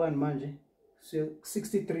sizoya kubani manje?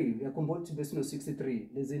 63. Uyakhumbula ukuthi besino 63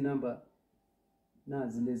 lezi number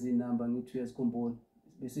nazi lezi number ngithi uyazikhumbula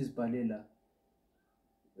besizibhalela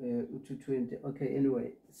u220. Okay,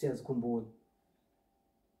 anyway siyazikhumbula.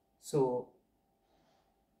 So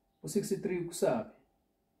u63 kusabe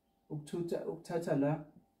ukuthatha la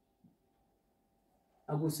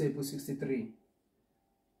akusephi u63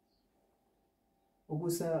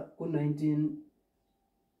 ukusa ku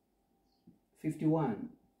 1951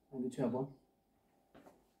 angithi yabo.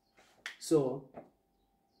 So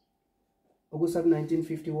ukusa ku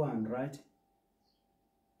 1951, right?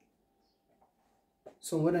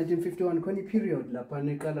 So ngo 1951 khona i-period lapha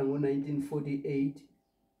neqala ngo 1948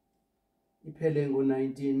 iphele ngo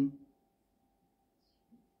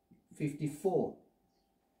 1954.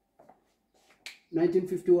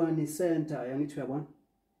 1951 i-center yangithi uyabona.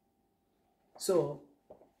 So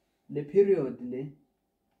le period le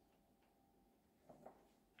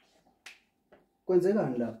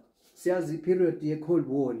kwenzekani lapha? Siyazi i-period ye-Cold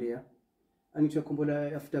War leya angithi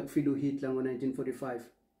uyakhumbula after kufile uHitler ngo 1945.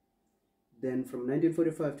 Then from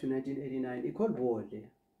 1945 to 1989 i-Cold War leya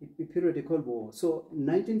i-period ye-Cold War. So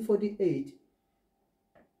 1948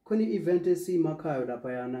 khona i-event esimakhayo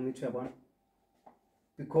lapha yana ngithi uyabona,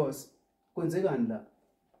 because kwenzekani la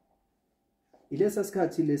ilesa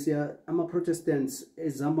sikhathi lesiya ama-Protestants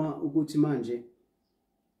ezama ukuthi manje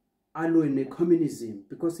alwe ne-communism,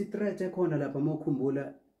 because i-threat ekhona lapha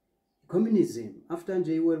mawukhumbula i-communism after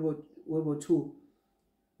nje i-World War II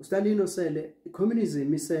uStalin osele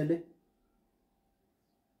i-communism isele.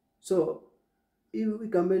 So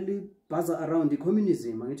igama libhaza around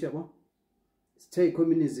i-communism angithi yabo. Sithe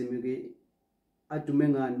i-communism ke adume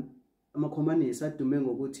ngani? Ama-communists adume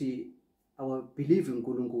ngokuthi our believe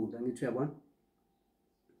uNkulunkulu angithi uyabona.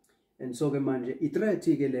 And so ke manje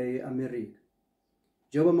i-threat ke le eAmerica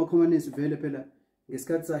njengoba ama-communists vele phela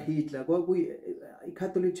ngesikhathi saHitler kwakuyi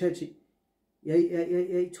i-Catholic Church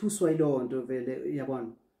yayithuswa ilonto vele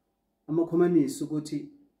yabona ama-communists ukuthi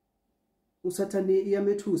usathani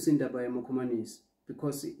iyamethusa indaba yama-communists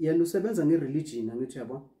because yena usebenza nge-religion angithi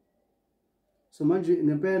uyabona. So manje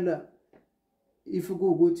ngempela if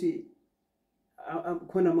ukuthi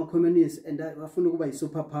khona ama-communists and afuna ukuba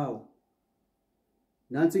yi-super power,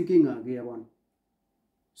 nansi inkinga ke yabona.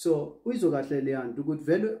 So uyizwa kahle le yanto ukuthi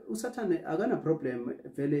vele usathane akana problem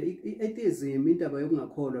vele i-atheism indaba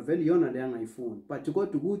yokungakholwa vele iyona le angayifuni, but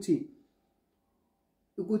kodwa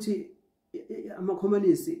ukuthi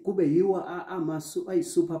ama-communists kube yiwa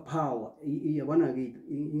ayi-super power yabona ke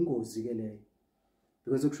ingozi ke leyo,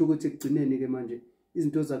 because kusho ukuthi ekugcineni ke manje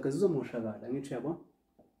izinto zakhe zizomoshakala ngithi yabo.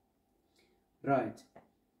 Right,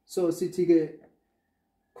 so sithi ke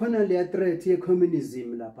khona le threat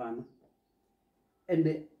ye-communism laphana,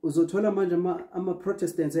 and uzothola manje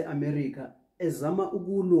ama-Protestants e-America ezama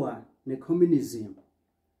ukulwa ne-communism,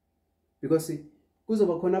 because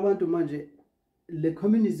kuzoba khona abantu manje le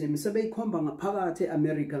communism sebeyikhomba ngaphakathi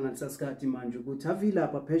e-America ngalesasikhathi manje ukuthi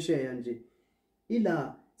avilapha phesheya nje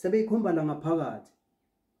ila sebeyikhomba la ngaphakathi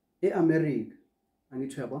e-America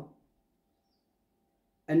angithi yabo.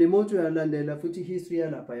 And emoto yalandela futhi history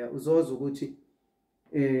yalapha ya uzozwa ukuthi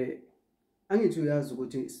angithi uyazi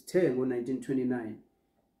ukuthi sithe ngo 1929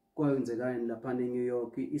 kwenzekani lapha eNew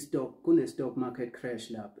York kune-stock market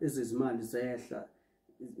crash lapha ezizimali zehla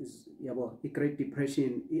yabo, i-Great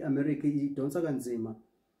Depression i-America idonsa kanzima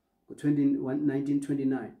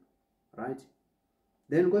ngo-1929, right?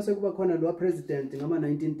 Then kwase kuba khona lo president ngama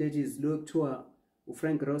 1930s lo kuthiwa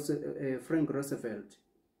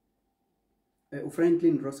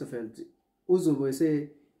uFranklin Roosevelt uzobe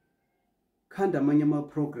khanda amanye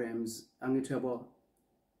ama-programs angithi yabo,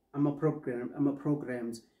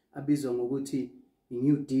 ama-programs abizwa ngokuthi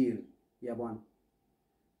i-New Deal yabona.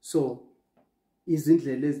 So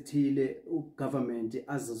izindlela ezithile ugovernment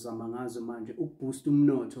azozama ngazo manje ukuboost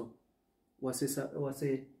umnotho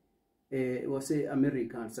wase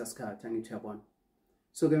America sasikhathi angithi yabona.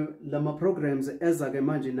 So ke lama programs eza ke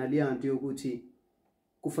manje naliyanto yokuthi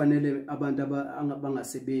kufanele abantu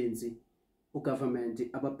abangasebenzi ugovernment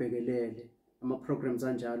ababhekelele ama programs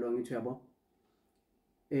anjalo angithi yabo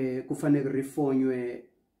kufanele reformwe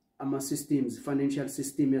ama systems, financial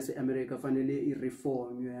system yase America fanele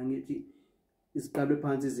ireformwe angithi isiqalwe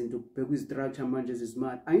phansi izinto kubhekwa istructure manje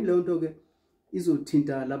zezimali. Ayile nto ke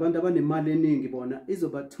izothinta labantu abanemali eningi bona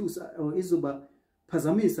izobathusa izoba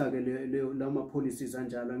phazamisa ke lama policies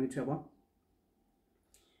anjalo angithi yabo.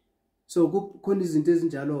 So kukhona izinto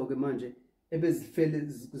ezinjalo ke manje ebezifele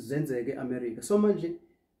zenzeke eAmerica. So manje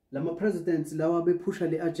lama presidents lawa bephusha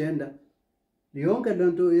le agenda yonke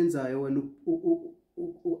lento yenzayo wena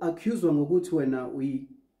accused ngokuthi wena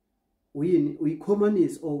uyi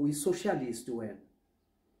communist or uyi socialist wena,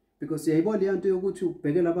 because yayibona lento yokuthi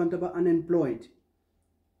ubhekela abantu aba unemployed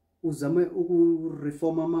uzame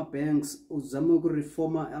ukureforma ama banks, uzame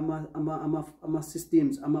ukureforma ama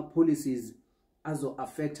systems, ama policies azo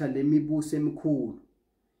affecta lemibuso emikhulu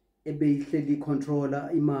ebeyihleli controller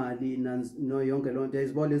imali no yonke lonto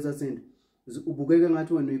yayizibona lezi zinto ubukeke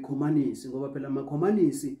ngathi wena uyikhomanisi, ngoba phela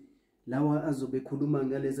amakhomanisi lawa azobe khuluma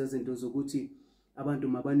ngalezi zinto zokuthi abantu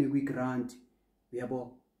mabanikwe igrant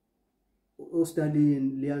uyabo.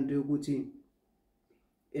 uStalin liyanto yokuthi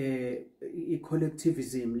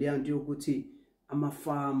i-collectivism liyanto yokuthi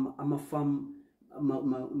ama-farm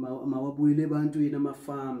mawabuyele ebantwini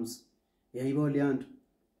ama-farms yayibo liyanto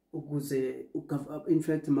ukuze in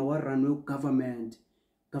fact mawarun we-government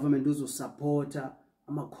uzosupporta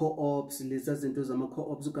ama-co-ops, lezi zinto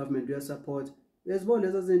zama-co-ops ugovernment uyasupport uyazibona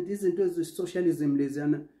lezi zinto izinto ezi-socialism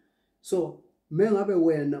leziyana. So mengabe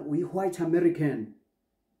wena uyi-white American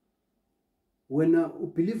wena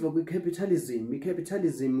ubelieve kwi-capitalism,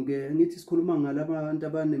 i-capitalism ke ngithi sikhuluma ngalabantu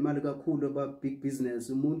abanemali kakhulu aba big business,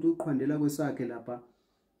 umuntu uqhandela kwesakhe lapha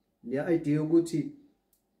le idea yokuthi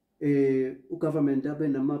ugovernment abe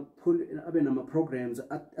nama programs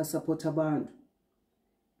asupport abantu.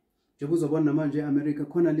 Njengoba uzobona manje eAmerica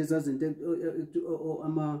khona lezi zinto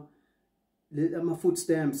ama food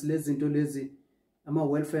stamps, lezi zinto lezi ama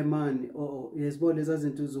welfare money yezibona lezi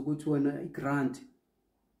zinto zokuthi wena igrant.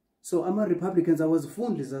 So ama Republicans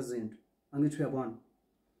awazifundi lezi zinto angithi uyabona.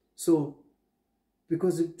 So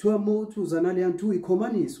because kuthiwa umuntu uzanale yantu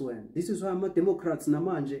i-communist wena, this is why ama Democrats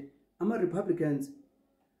namanje ama Republicans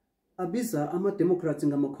abiza ama Democrats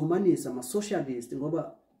ngama-communist, ama-socialist,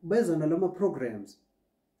 ngoba beza nalama programs.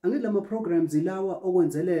 Angithi lama programs ilawa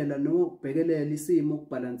okwenzelela nokubhekelela isimo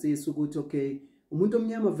ukubalansisa ukuthi okay umuntu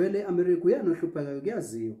omnyama vele eAmerica uyanohlupheka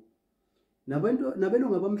kuyaziwa.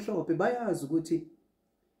 Nabelungu abamhlophe bayazi ukuthi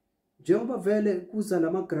njengoba vele kuza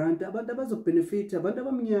lama grant abantu abazobenefit abantu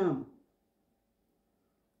abamnyama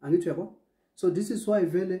angithi yabo. So this is why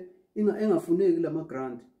vele engafuneki lama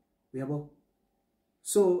grant uyabo.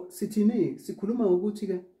 So sithini sikhuluma ukuthi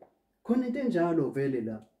ke khona into enjalo vele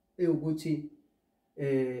la ukuthi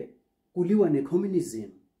kuliwa ne-communism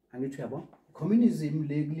angithi yabo. Communism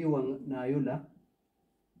le kuliwa nayo la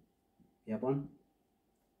yabona,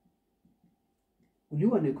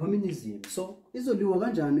 kuliwa ne-communism. So izoliwa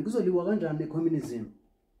kanjani, kuzoliwa kanjani ne-communism?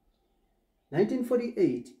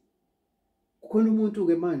 1948 kukhona umuntu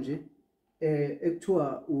ke manje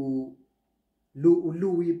ekuthiwa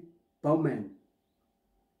Louis Bowman.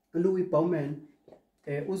 Louis Bowman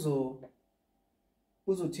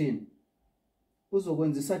uzothini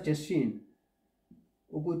uzokwenza i-suggestion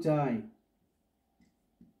ukuthi hayi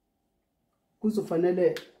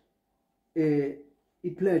kuzofanele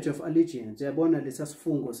i-pledge of allegiance. Yabona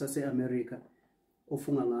lesasifungo sase-America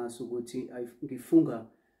ofunga ngaso ukuthi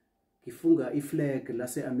ngifunga i-flag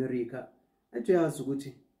lase-America. Ethi yazi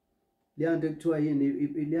ukuthi leyanto ekuthiwa yini,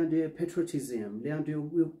 leyanto ye-patriotism, leyanto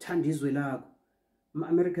yokuthanda izwe lakho.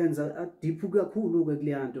 Ama-Americans adiphu kakhulu ke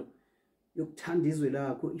kuleyanto yokuthanda izwe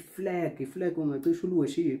lakho. I-flag ungacisha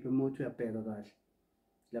uworship emothi uyabheka kahle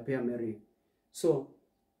lapha eAmerica. So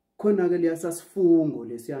khona ke liyasasifungo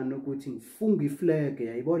lesiyana ukuthi ngifunga i-flag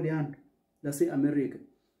yayibona leyanto lase-America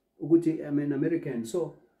ukuthi I'm an American.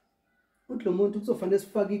 So uthi lo muntu kuzofanele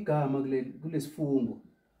sifake igama kulesifungo,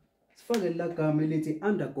 sifake la gama elithi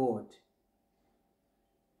under God.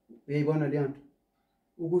 Uyayibona leyanto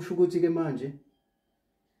ukusho ukuthi ke manje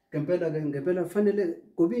ngempela fanele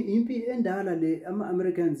ngoba impi endala le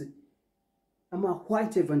ama-Americans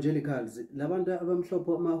ama-white evangelicals labantu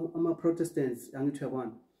abamhlophe ama-Protestants angithi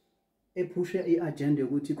yabona ephusha i-agenda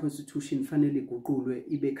yokuthi i-constitution fanele iguqulwe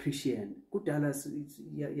ibe Christian. Kudala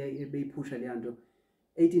beyiphusha leyanto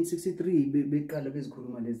 1863 beqala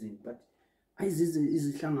bezikhuluma lezi zinto, but ayizize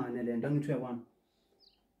izihlangane lento angithi yabona.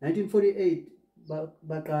 1948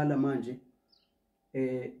 baqala manje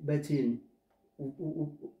bethini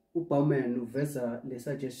uBauman uveza le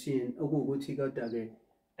suggestion ukuthi kodwa ke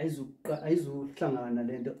ayizuhlangana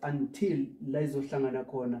lento until la izohlangana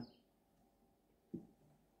khona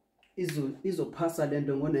izophasa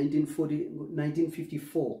lento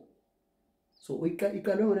ngo1954. So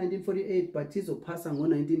iqalwe ngo1948 but izophasa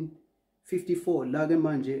ngo1954 la ke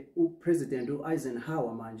manje upresident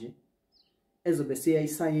uEisenhower manje ezobe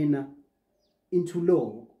seyayisayina into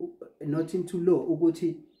law, not into law,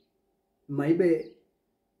 ukuthi mayibe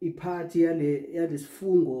iphathi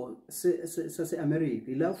yalesifungo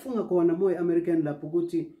sase-America. La ufunga khona moya American lapho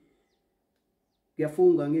ukuthi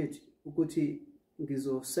ngiyafunga ngithi ukuthi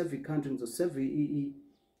ngizo-serve i-country, ngizo-serve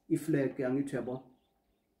i-flag yangithi yabo.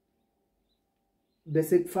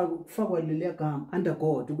 Bese kufakwa leliya gama under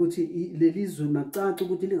God ukuthi lelizwe macaca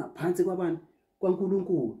ukuthi lingaphansi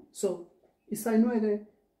kwaNkulunkulu. So isayinwe ke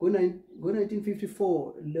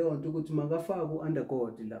ngo1954 leyo nto ukuthi makafake under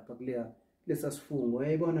God lapha lesasifungo.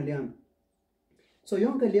 Yayibona leyana. So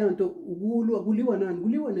yonke leyo nto kuliwa nani?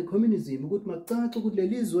 Kuliwa necommunism ukuthi macaca ukuthi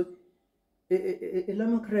lelizwe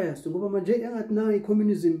elamaKristu ngoba manje engathi nayo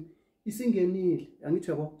icommunism isingenile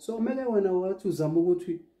angithi yabo. So kumele wena wathi uzama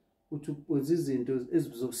ukuthi wenza izinto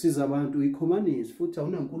ezizokusiza abantu uyikhomanisi futhi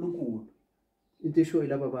awunaNkulunkulu into eshoyo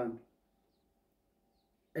laba bantu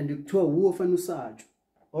and kuthiwa wuwo fanele usatshwe.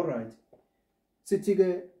 Alright, sithi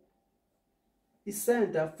ke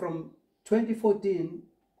isenta from 2014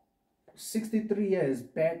 63 years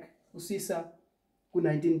back usisa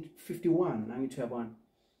ku1951 angithi yabona.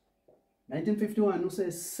 1951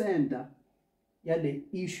 usesenta yale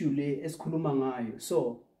issue le esikhuluma ngayo.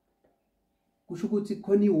 So kusho ukuthi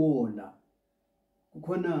khona iwola,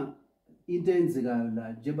 kukhona into enzekayo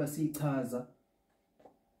la njengoba sichaza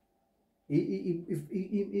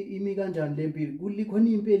imi kanjani lempilo. Kulikhona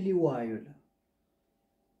impilo liwayo la.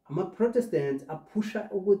 Ama-Protestants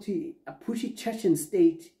apusha ukuthi apusha i-church and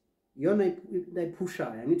state yona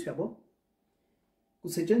iphushayo angithi yabo.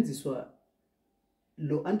 Kusetshenziswa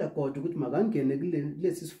lo undergod ukuthi makangene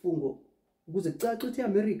kulesi sifungo ukuze kucace ukuthi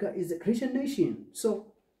iAmerica is a Christian nation. So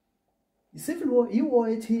i-civil war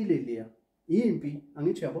iwar ethile leya yimpi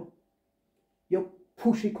angithi yabo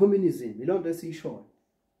yokuphusha i-communism ilonto esiyishoyo.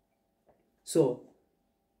 So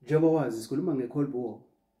njengoba wazi sikhuluma nge-Cold War.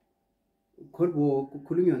 Cold War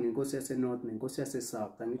kukhulunywa ngenkosi yase-North nenkosi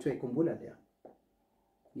yase-South angithi uyayikhumbula leya,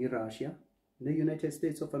 i-Russia ne-United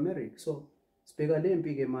States of America. So sibheka le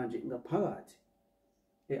mpi ke manje ngaphakathi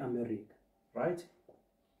e-America, right?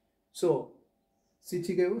 So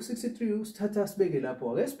sithi ke u63 usithatha sibeke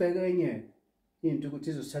lapho. Ake sibheke enye into ukuthi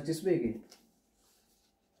izosithatha sibeke.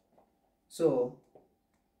 So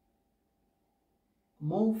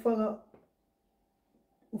mawufaka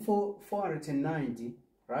u490,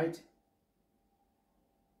 right?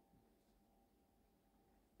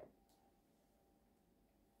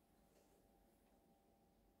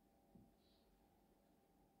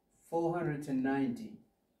 $490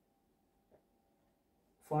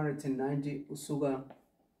 usuka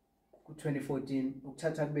ku2014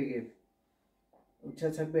 ukuthatha kubeke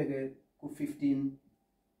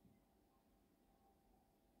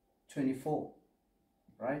ku1524,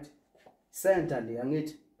 right? Center le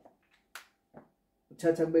angithi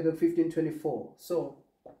uthatha kubeke ku1524. So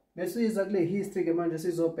bese iza kule history ke manje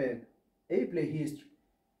sizobheka play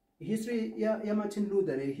history ya Martin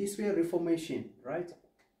Luther, le history ya Reformation, right?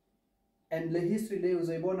 And le history le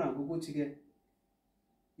uzoyibona ukuthi ke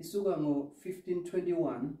isuka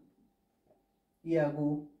ngo1521 iya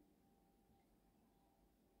ku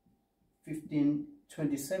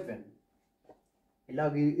 1527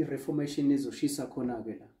 ila i-Reformation izoshisa khona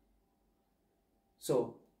ke la.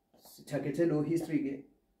 So sithagethe lo history ke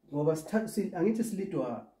ngoba angithi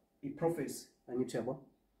silidwa i-prophecy angithi yabo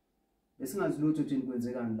besingazi lutho ukuthi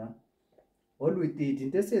kwenzekani la. All we did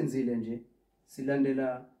into esenzile nje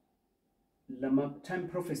silandela lama time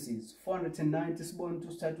prophecies 490 sibona ukuthi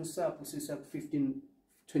usithatha usapho sisa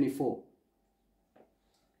ku1524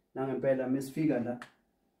 nangempela mesifika la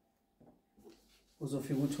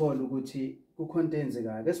uzofika uthola ukuthi kukhona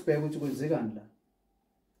enzekayo. Ke sibheke ukuthi kwenzekani la.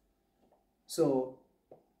 So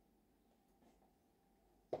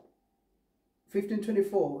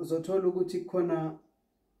 1524 uzothola ukuthi khona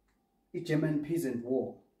i-German Peasant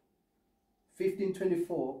War.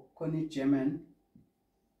 1524 khona i-German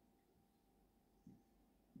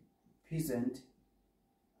Peasant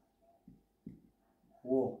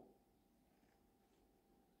War.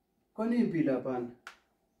 Khona impi lapha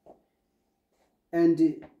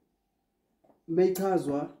and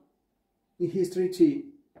mayichazwa ihistory thi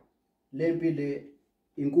lempi le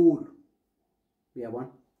inkulu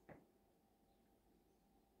uyabona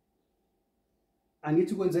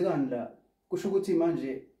angithi kwenzekani la kusho ukuthi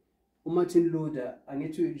manje uMartin Luther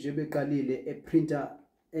angithi nje beqalile eprinter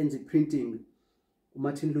enze printing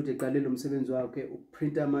uMartin Luther eqalile umsebenzi wakhe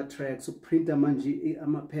uprinta ama tracts uprinta manje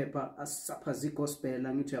amaphepha asaphaza igospel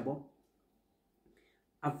angithi yabo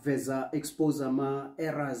aveza expose ama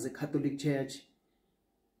errors eCatholic Church.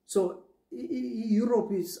 So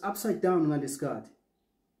Europe is upside down ngalesikhathi.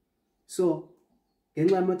 So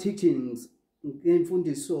ngenxa yama teachings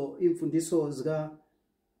imfundiso zika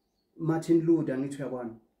Martin Luther ngithi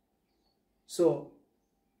yabona. So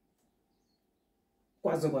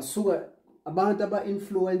kwaze kwasuka abantu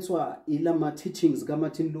aba-influencewa ilama teachings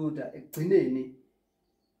kaMartin Luther ekugcineni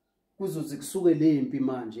kuzoze kusuke lempi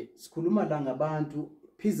manje sikhuluma la ngabantu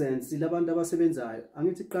peasants labantu abasebenzayo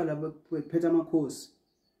angithi iqala bephethe amakhosi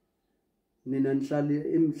nina nihlala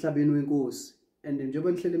emhlabeni wenkosi and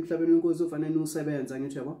njengoba nihlala emhlabeni wenkosi ufanele usebenza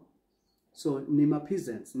ngithi yabo so nima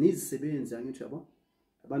peasants nizisebenza ngithi yabo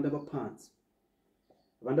abantu abaphansi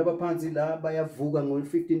la bayavuka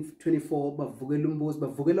ngo-1524 bavukela umbuso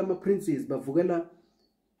bavukela ama-princes bavukela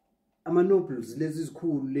ama-nobles lezi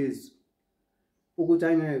zikhulu lezi ukuthi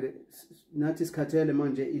angeke nathi sikhathele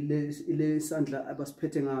manje ile sandla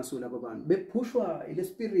abasiphethe ngaso laba bantu bephushwa ile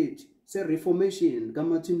spirit se-reformation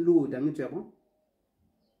kaMartin Luther ngithi yabo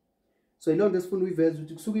so ilonto sifuna uyiveza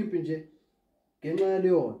ukuthi kusuka impi nje ngenxa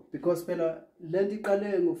yaleyo because phela lento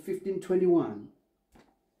iqale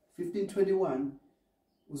ngo-1521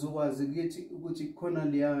 uzokwazi ukuthi khona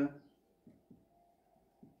lo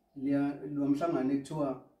mhlangano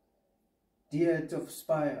ekuthiwa Diet of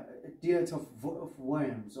Spire, Diet of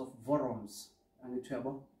Worms, of Worms, angithi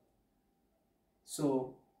yabo.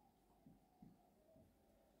 So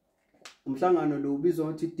umhlangano lo ubizwa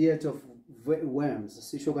ukuthi Diet of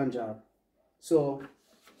Worms, sisho kanjalo. So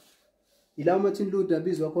ila Martin Luther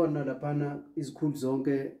bizwa khona laphana izikhulu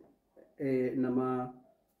zonke nama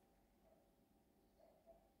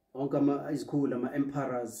onke izikhulu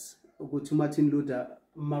ama-emperors ukuthi uMartin Luther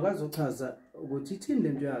makazochaza ukuthi ithini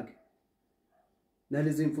lento yakhe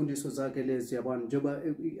nalezi imfundiso zakhe lezi yabona njengoba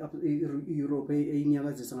iEurope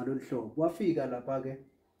eyinyakazisa ngalolu hlobo wafika lapha ke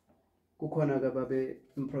kukhona ke babe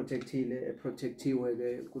protectiwe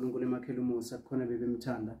ke uNkulunkulu emakhela umusa kukhona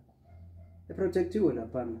bebemthanda protectiwe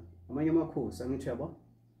lapha amanye amakhosi angithi yabo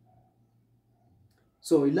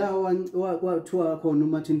so ilawa kwathiwa khona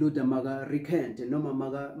uMartin Luther maka recant noma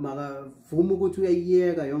maka vuma ukuthi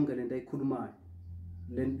uyayiyeka yonke lento ayikhulumayo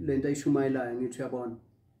lento ayishumayelayo ngithi yabona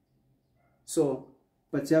so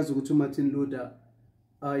but yazi ukuthi uMartin Luther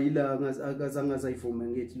ayila akazange azayivume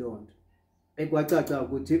ngithi lonto ekwacaca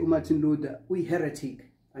ukuthi uMartin Luther uyiheretic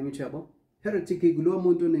angithi yabo heretic kulo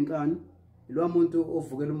muntu onenkani lo muntu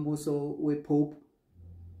ovukela umbuso wepope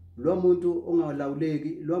lo muntu ongalawuleki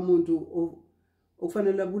lo muntu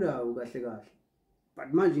okufanele abulawe kahle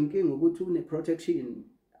but manje inkinga ukuthi une protection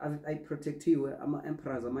ay protectiwe ama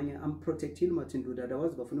emperors amanye am protectile Martin Luther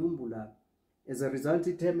otherwise bafuna umbulala as a result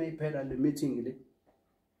itheme iphela le meeting le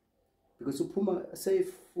because uphuma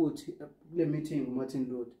safe futhi kule meeting uMartin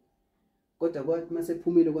Luther kodwa kwathi mase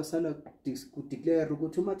phumile kwasala ku declare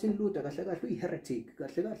ukuthi uMartin Luther kahle uyiheretic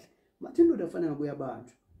kahle Martin Luther fanele abuya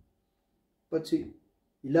abantu but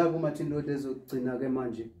ilapho uMartin Luther ezogcina ke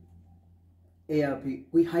manje eyapi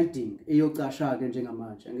hiding eyocasha ke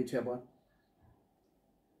njengamanje angithi yabona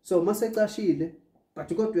so masecashile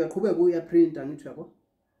but kodwa uyaqhubeka uyaprinta angithi yabona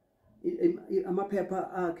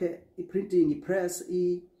amaphepha akhe iprinting ipress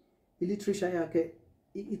iliterature yakhe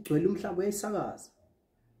igcwele umhlaba uyayisakaza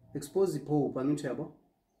expose ipope angithi yabo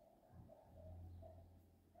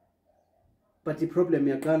but the problem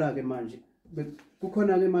yaqala ke manje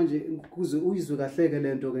kukhona ke manje kuze uyizwe kahleke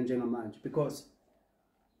lento ke njengamanje because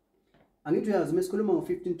angithi uyazi mesikhuluma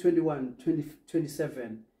ngo-1521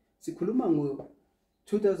 2027 sikhuluma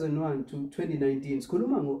ngo-2001 to 2019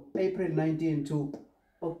 sikhuluma ngo-April 19 to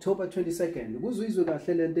October 22nd kuze uyizwe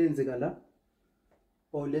kahle lento eyenzeka la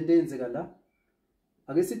or lento eyenzeka la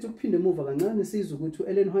ake sithi ukuphinde emuva kancane sizwe ukuthi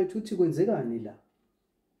uEllen White uthi kwenzekani la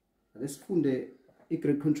ake sifunde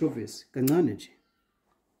iGreat Controversy kancane nje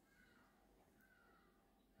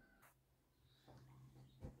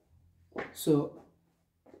so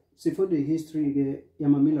sifunde history ke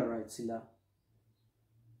yama Millerites la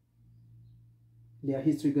le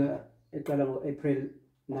history ka eqala ngo-April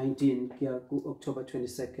 19 kuya ku-October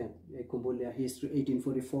 22nd ekhumbule ya history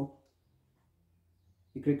 1844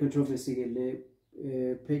 iGreat Controversy ke le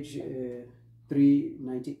page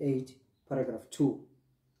 398 paragraph 2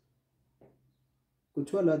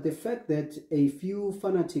 kuthiwa the fact that a few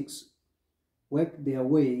fanatics work their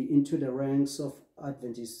way into the ranks of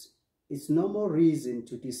Adventists is no more reason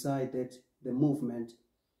to decide that the movement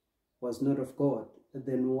was not of God,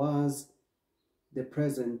 then was the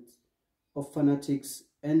presence of fanatics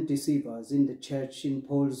and deceivers in the church in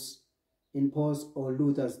Paul's or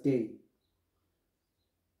Luther's day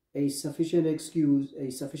a sufficient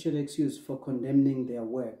excuse for condemning their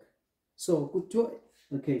work. So,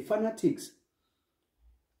 okay, fanatics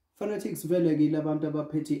vele kile abantu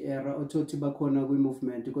abaphethe era othothi bakhona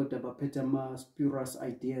kwi-movement kodwa baphethe ama-spurious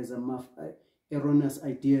ideas, erroneous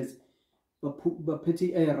ideas,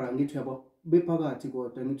 baphethe era ngithi yabo bephakathi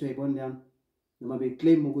kodwa ngithi uyayibona yani noma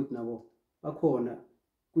beclaim ukuthi nabo bakhona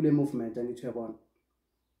kule movement angithi uyabona.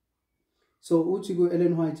 So uthi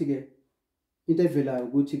ku-Ellen White ke into evelayo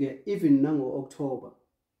ukuthi ke even nango-October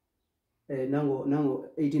nango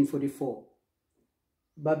 1844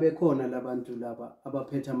 babekhona labantu laba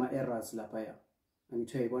abaphethe ama-errors laphaya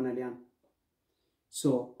angithi uyayibona liyana.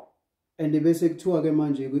 So and bese kuthiwa ke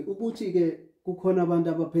manje ukuthi ke kukhona abantu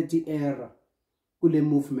abaphethe error kule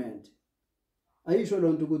movement, ayisho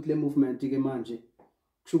lonto ukuthi le movement ke manje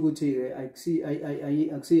kusho ukuthi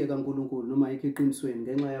akusiye kaNkulunkulu noma ayikho eqinisweni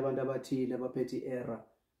ngenxa yabantu abathile abaphethe error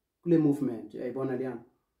kule movement, uyayibona liyana.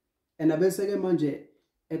 And abese ke manje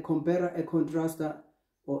contraster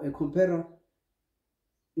or compare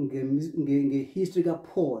nge-history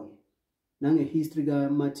kaPaul nange-history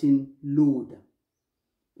kaMartin Luther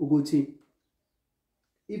ukuthi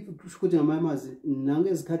ukuthi ngamamazi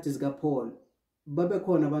nangezikhathi zikaPaul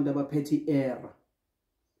babekhona abantu abaphethe error,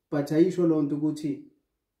 but ayisho lonto ukuthi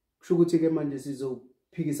kusho ukuthi ke manje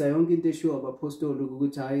sizophikisa yonke into eshiwo abapostoli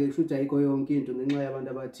ukuthi hayi kusho ukuthi ayikho yonke into ngenxa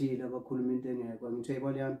yabantu abathile abakhuluma into engekho angithi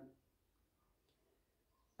ayibona yami.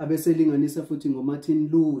 Abeselinganisa futhi ngoMartin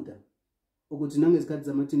Luther ukuthi nangezikhathi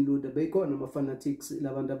zaMartin Luther beyikhona ama-fanatics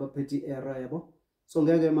labantu abaphethe error yabo. So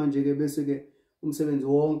ngeke manje ke bese ke umsebenzi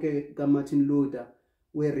wonke kaMartin Luther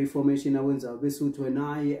we-reformation awenzayo bese uthi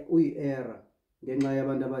naye uyi-error ngenxa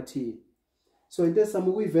yabantu abathile. So into esizama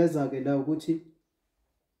ukuyiveza ke la ukuthi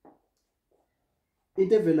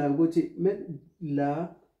into evelayo ukuthi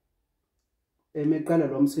la emeqala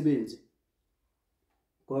lo msebenzi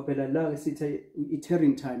ngoba phela la sithi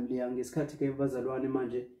i-tearing time liya ngesikhathi ke bazalwane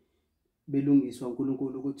manje belungiswa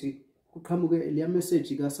uNkulunkulu ukuthi kuqhamuke le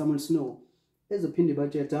message kaSamuel Snow ezophinde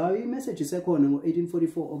batshela hayi i-message isekhona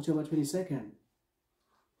ngo-1844 October 22nd.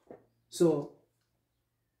 So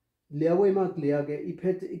leya waymark leya ke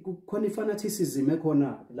iphethe kukhona i-fanaticism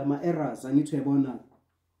ekhona lama errors angithi uyabona.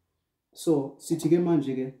 So sithi ke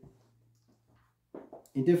manje ke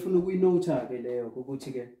into efuna ukuyinota ke leyo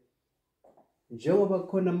ukuthi ke njengoba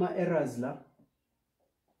kukhona ama errors la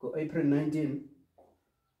ngo-April 19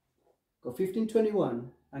 ngo-1521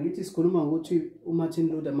 angithi sikhuluma ukuthi uMartin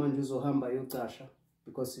Luther manje uzohamba yocasha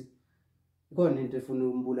because ikhona into efuna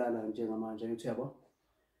ukumbulala njengamanje angithi uyabo.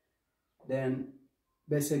 Then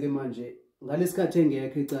bese ke manje ngalesikhathi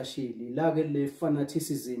engekho ecashile la ke le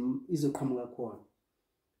fanaticism izoqhamuka khona.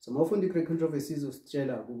 So mawufunda i-Great Controversy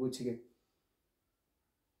izositshela ukuthi ke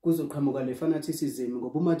kuzoqhamuka le fanaticism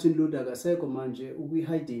ngoba uMartin Luther akasekho manje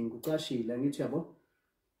ukwi-hiding ucashile angithi yabo.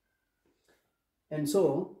 And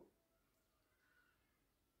so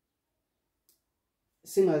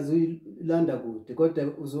singazilanda kude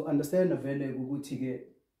kodwa uzo-understand vele ukuthi ke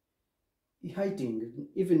i-hiding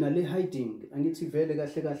even nale hiding angithi vele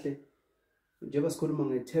kahle njengoba sikhuluma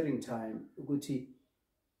nge-tearing time ukuthi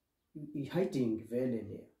i-hiding vele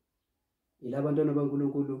le ilabantwana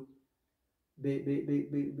baNkulunkulu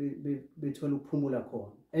bethola ukuphumula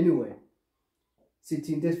khona. Anyway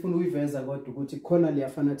sithi into esifuna ukuyiveza kodwa ukuthi khona leya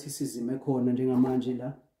fanaticism ekhona njengamanje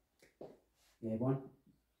la uyayibona.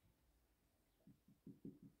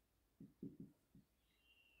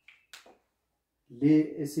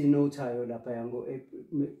 Le esinotayo lapha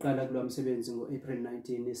yangoqala kulo msebenzi ngo-April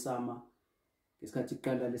 19 esama ngesikhathi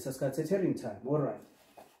iqala lesasikhathi se-tearing time. All right,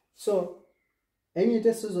 so enye into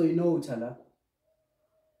esizoyinota la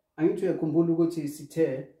angithi uyakhumbula ukuthi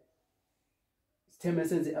sithe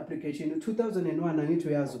mesenze application 2001 angithi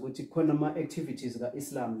uyazi ukuthi khona ama-activities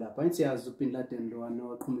ka-Islam lapha angithi yazi uBin Laden lo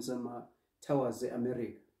waqhumisa ama-towers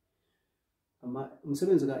e-America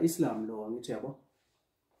umsebenzi ka-Islam lo angithi yabo.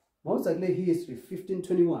 Mawuza kule history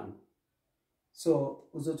 1521 so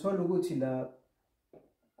uzothola ukuthi la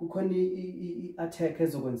kukhona i-attack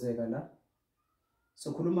ezokwenzeka la.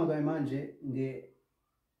 So khuluma ke manje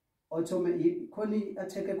nge-Ottoman khona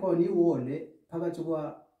i-attack ekhona i-war le phakathi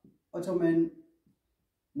kwa Ottoman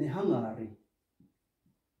neHungary.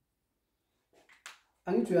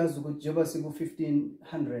 Angithi uyazi ukuthi njengoba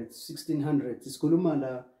siku-1500 1600 sikhuluma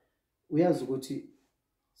la uyazi ukuthi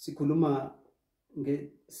sikhuluma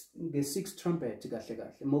nge-6 trumpet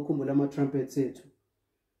kahle mawukhumbula ama-trumpets ethu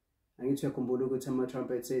angithi uyakhumbula ukuthi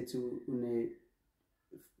ama-trumpets ethu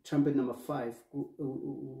trumpet number 5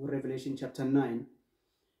 Revelation chapter 9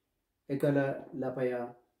 ekala lapha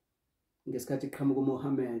ya ngesikhathi qhamuka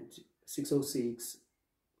uMuhammad 606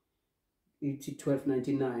 ithi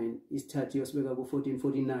 1299 isithathu yosibeka ku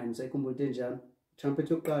 1449 sayikhumbula into enjalo.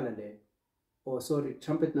 Trumpet yokuqala le, or sorry,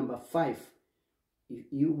 trumpet number 5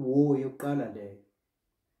 iwar yokuqala le.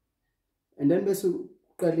 And then bese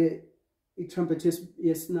uqale i-trumpet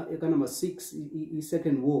eka number 6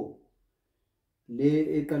 i-second war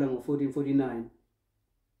le eqala ngo-1449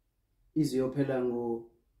 iziyophela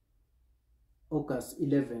ngo-August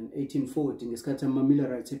 11 1840 ngesikhathi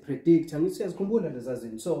ama-Millerites predict. Angithi siyazikhumbula lezi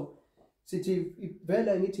zinto. So sithi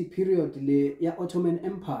ivela ngithi period le ya Ottoman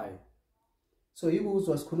Empire. So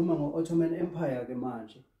yikuzwa sikhuluma ngo-Ottoman Empire ke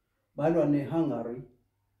manje balwa ne-Hungary.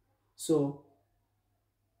 So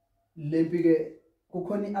lempi ke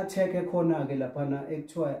kukhona i-attack ekhona ke laphana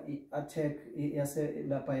ekuthiwa i-attack yase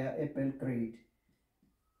lapha ya eBelgrade.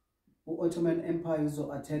 U-Ottoman Empire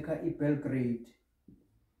uzo-attacka iBelgrade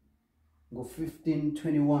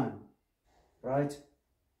ngo-1521, right?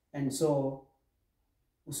 And so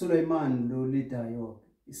uSuleiman lo leader yo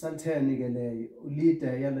iSultan ke leyo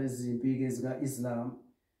leader yalezi zimpi ke zika Islam.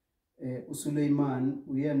 uSuleiman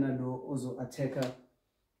uyena lo ozo-attacka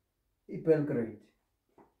iBelgrade.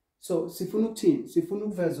 So sifuna ukuthini? Sifuna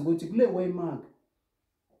ukuveza ukuthi kule waymark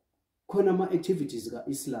khona ama-activities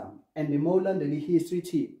ka-Islam, and mawulandela i-history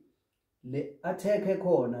thi le attack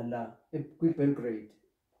ekhona la kwiBelgrade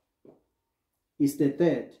is the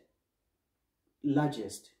third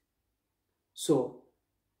largest. So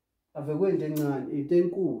ave kwento encane, into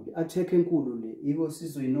enkulu, attack enkulu le yiko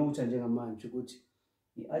sizoyinotha njengamanje ukuthi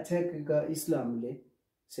i-attack ka-Islam le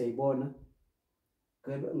siyayibona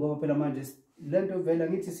ngoba phela manje lento vela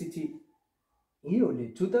ngithi sithi iyo le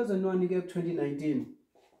 2001 ke 2019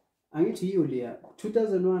 angithi iyo le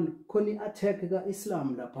 2001 khona i-attack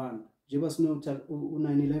ka-Islam lapha njengoba sinotha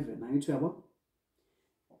u9/11 angithi uyabo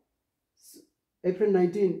April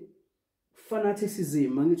 19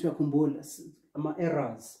 fanaticism angithi uyakhumbula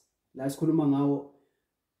ama-errors la sikhuluma ngawo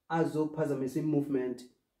azophazamisa i-movement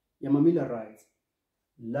yama-Millerites.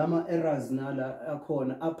 Lama errors nala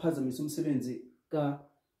akhona aphazamisa umsebenzi ka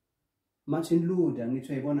Martin Luther ngithi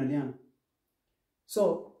uyayibona leyana.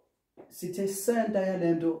 So sithe center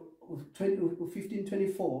yalento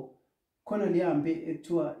 1524 khona liyambi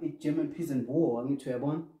ekuthiwa i-German Peasant War angithi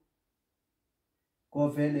uyayibona.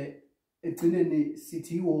 Govele egcineni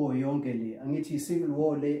sithi iwar yonke le angithi i-civil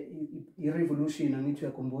war le i-revolution angithi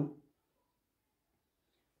uyakhumbula.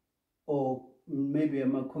 Or maybe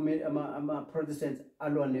ama Protestants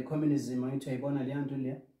alwa ne-communism angithi uyayibona leya nto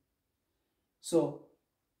leya. So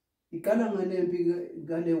iqala ngalempi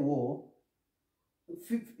ngale war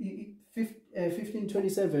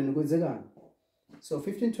 1527 kwenzekani. So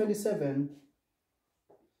 1527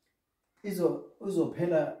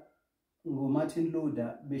 uzophela ngoMartin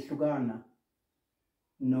Luther behlukana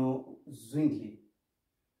no Zwingli.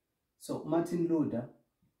 So Martin Luther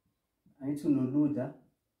angithi no Luther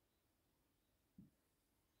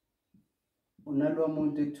unalwa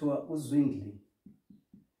umuntu ekuthiwa uZwingli.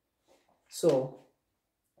 So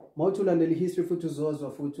mawuthi ulandela i-history futhi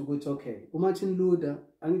uzozwa futhi ukuthi okay uMartin Luther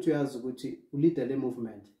angithi uyazi ukuthi uleader le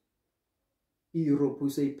movement i-Europe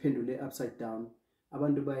useyiphendule upside down.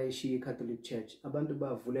 Abantu bayishiya i-Catholic Church, abantu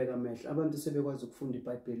bavuleka amehlo, abantu sebekwazi ukufunda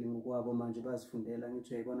iBhayibheli ngokwabo manje bazifundela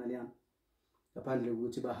ngithi uyayibona leyana ngaphandle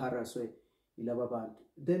ukuthi baharaswe yilaba bantu.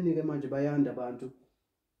 Then ke manje bayanda abantu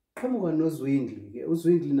qhamuka noZwingli ke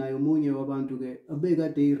uZwingli naye omunye wabantu ke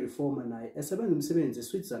abekade i-reformer naye esebenza umsebenzi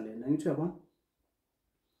eSwitzerland angithi uyabona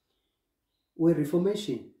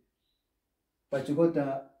we-reformation. But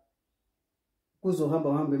kodwa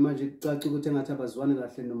kuzohamba manje kucaca ukuthi engathi abazwani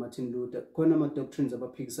kahle noMartin Luther, khona ama-doctrines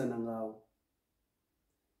abaphikisana ngawo,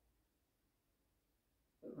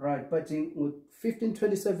 right? But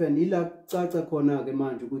ngo-1527 ila kucaca khona ke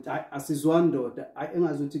manje ukuthi asizwani ndoda,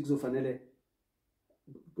 engazi ukuthi kuzofanele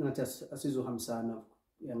ngathi asizohambisana.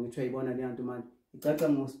 Ngithi uyayibona le nto manje icaca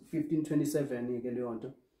ngo-1527 ke leyo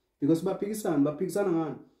nto, because baphikisana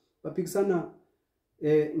ngani? Baphikisana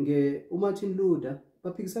uMartin Luther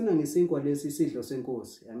baphikisana ngesinkwa lesi isidlo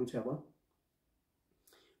senkosi angithi uyabona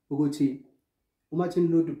ukuthi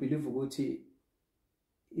uMartin Luther believe ukuthi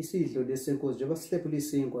isidlo lesenkosi njengoba sihlephula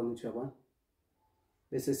isinkwa angithi uyabona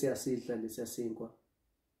bese siyasidla lesiyasinkwa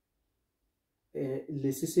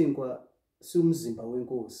lesi sinkwa siumzimba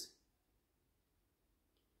wenkosi.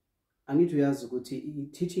 Angithi uyazi ukuthi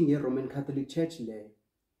i-teaching ye-Roman Catholic Church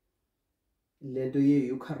lento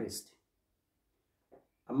ye-Eucharist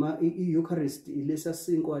i-Eucharist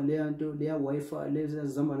ilesasinkwa leya nto leya wafer lesa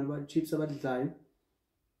zambana aba chips abadlayo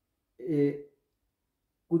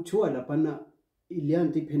kuthiwa laphana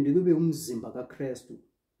iliyanto iphenduke kube umzimba kaKristu,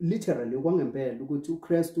 literally kwangempela ukuthi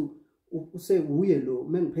uKristu usewuye lo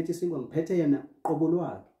mengiphethe isinkwa ngiphethe yena qobo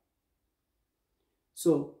lwakhe.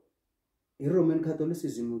 So iRoman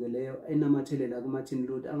Catholicism ke leyo enamathelela kuMartin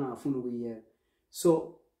Luther angafuni ukuyiyeka.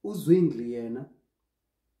 So uZwingli yena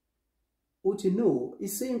uthi no,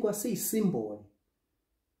 isinkwa siyisymbol.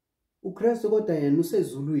 uKristu kodwa yena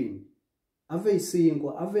usezulwini, ave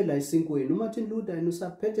isinkwa, ave la isinkweni. uMartin Luther yena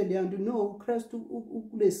usaphethe leyanto, no, uKristu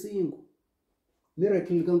kulesinkwa.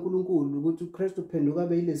 Miracle kaNkulunkulu ukuthi uKristu uphenduka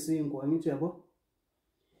abe yilesinkwa, angithi yabo.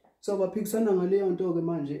 So baphikisana ngaleyo nto ke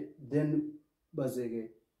manje, then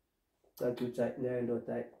bazeke cacuca leyo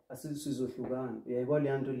ndoda asisizohlukana, yebo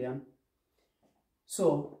leyo nto leyana.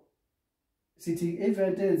 So sithi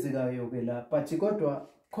event enzekayo ke la, but kodwa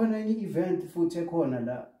khona enye event futhi ekhona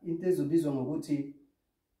la, into ezobizwa ngokuthi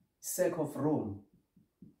Sack of Rome.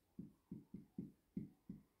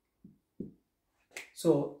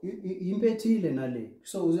 So impethile nale.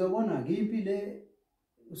 So uzobona ke impile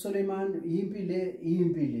uSuleiman,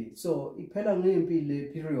 impile. So iphela ngempi le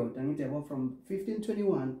period, angithi yabo, from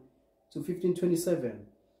 1521 to 1527.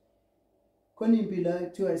 Khona impila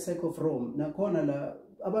kuthiwa Sack of Rome, nakhona la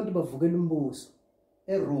abantu bavukela umbuso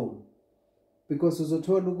eRome, because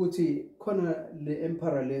uzothola ukuthi khona le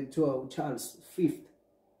emperor le kuthiwa uCharles V,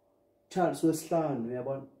 Charles wesihlanu,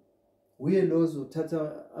 uyabona, uye lo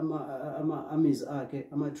uzothatha ama-armies akhe,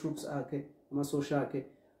 ama-troops akhe, amasosha akhe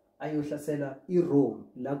ayohlasela iRome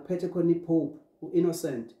la kuphethe khona iPope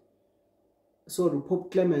uInnocent, Pope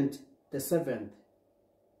Clement VII,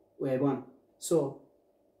 uyabona. So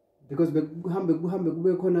because kuhambe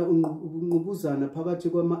kube khona unqubuzana phakathi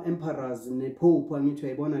kwama-emperors nePope, angithi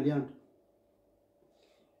uyayibona leyanto.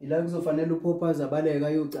 Ila kuzofanele uPope azabaleka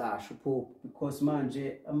ayocasha uPope, because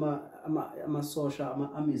manje amasosha,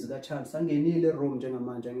 ama-armies kaCharles angenile eRome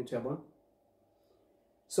njengamanje, angithi uyabona.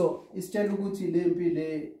 So isitshela ukuthi le mpi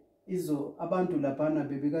le abantu laphana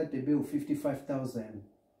bebekade bewu-55,000,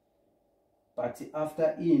 but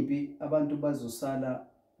after impi abantu bazosala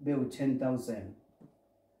bewu-10,000.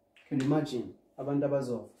 Can you imagine? Abantu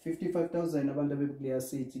abazofa 55,000 abantu bekuleya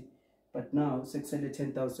city, but now sekusele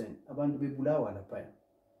 10,000 abantu bebulawa lapha.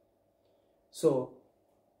 So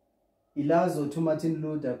ilazo to Martin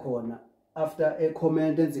Luther khona after a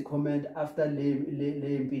comment after le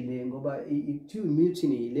mpi le, ngoba ithiwa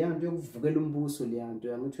mutiny leyanto yokuvukela umbuso leyanto,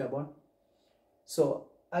 yangithi uyabona. So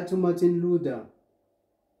athi Martin Luther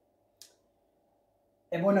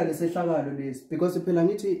ebona lesehlakalo lesi, because phela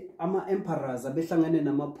ngithi ama-emperors abehlangene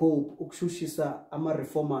nama-pope ukushushisa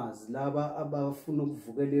ama-reformers, laba abafuna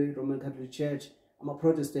ukuvukela i-Roman Catholic Church,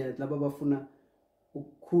 ama-Protestant laba abafuna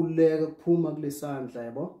ukukhuleka kuphuma kule sandla,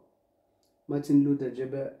 yabo. Martin Luther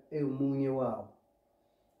nje emunye wabo.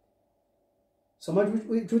 So manje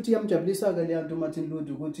uthi yamjabulisa ke leyanto Martin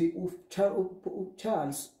Luther ukuthi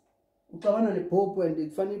uCharles ucabana nePope,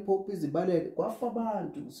 and kufanele iPope izibaleke, kwafa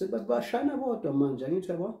abantu sebashana bodwa manje,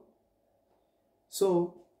 angithi yabo.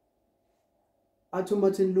 So athi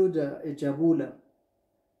Martin Luther ejabula,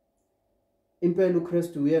 impela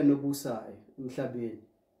uKristu uyena obusayo emhlabeni,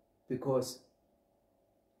 because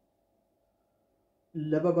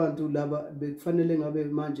laba bantu laba bekufanele ngabe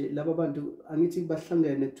manje laba bantu angithi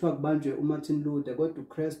bahlangene kuthiwa kubanjwe uMartin Luther, kodwa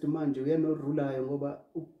uKristu manje uyena orulayo, ngoba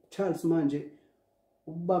uCharles manje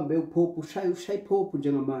ubambe uPope, ushaya iPope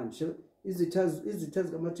njengamanje. Izitha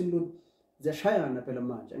zikaMartin Luther ziyashayana phela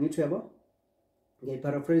manje, angithi yabo,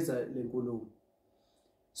 ngiyaparaphrase le nkulumo.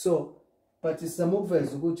 So but sizama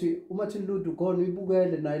ukuveza ukuthi uMartin Luther khona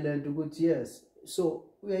uyibukele naye lento ukuthi yes, so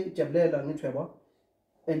uyayijabulela, angithi yabo.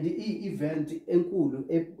 And i-event enkulu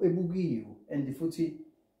ebukiwe, and futhi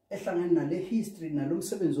ehlangene nale history nalo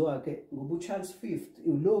msebenzi wakhe, ngoba uCharles V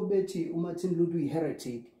lo bethi uMartin Luther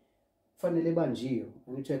uyi-heretic, fanele banjiwe,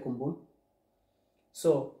 angithi yakhumbula.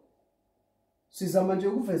 So sizama nje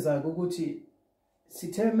ukuveza ukuthi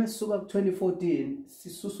sitheme sisuka ku-2014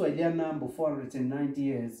 sisuswa ile number 490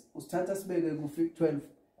 years, usithatha sibeke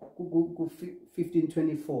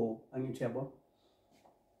ku-1524, angithi yabo.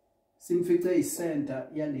 Simfice isenta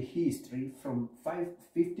yale history from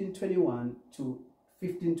 1521 to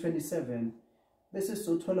 1527, bese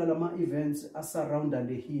sothola lama events asurrounda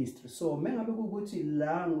le history. So mengabe ukuthi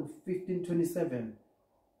la ngo-1527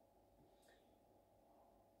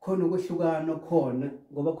 khona ukwehlukana khona,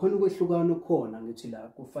 ngoba khona ukwehlukana khona ngithi la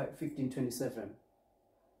ku-1527.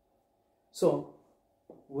 So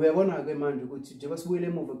uyabona ke manje ukuthi njengoba sibuyele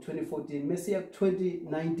emuva ku-2014 mesiya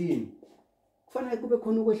ku-2019 kufanele kube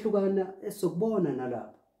khona ukwehlukana esokubona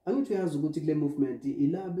nalapha. Angithi uyazi ukuthi kule movement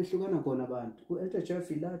ila behlukana khona abantu. U-Elder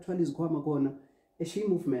Jeff ila athwala izikhwama khona eshiya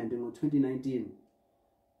movement ngo-2019.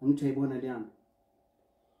 angithi uyayibona leyana.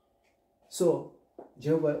 So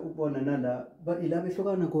njengoba ubona nala ilapho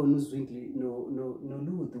ehlukana khona uZwingli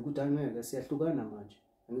noLuther ukuthi angeke siyahlukana manje,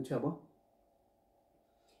 angithi uyabo.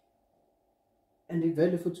 And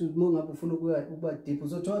vele futhi uma ngabe ufuna ukuba deep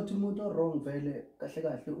uzothola umuntu wrong vele kahle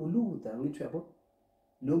kahle uLuther, angithi uyabo.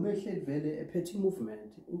 Lo behleli vele ephethe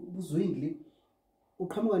movement uZwingli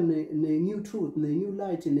uqhamuka ne-new truth, ne-new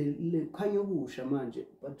light, nekhanya okusha manje,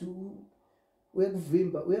 but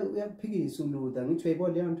uyakuvimba, uyakuphikisa uLuther, angithi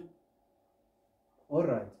uyayibona leyo nto.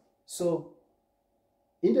 Alright, so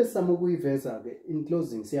into esizama ukuyiveza ke in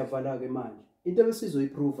closing, siyavala ke manje. Into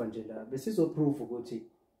besizoyiprove nje la, besizoprove ukuthi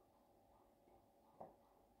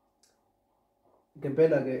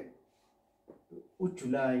ngempela ke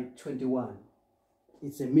uJuly 21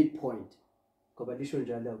 it's a midpoint, ngoba lisho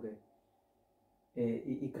njalo ke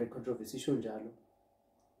i-Great Controversy isho njalo,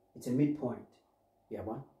 it's a midpoint,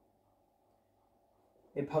 yabona,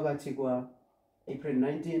 ephakathi kwa April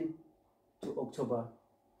 19 to October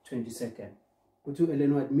 22nd. Kuthi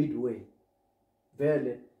Ellen White midway.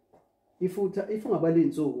 Vele if ungabala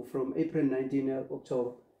insuku from April 19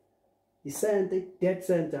 October, dead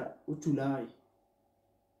center uJuly,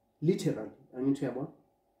 literally, angithi uyabona.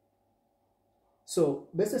 So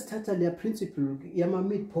bese sithatha le principle yama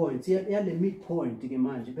midpoint, yale midpoint ke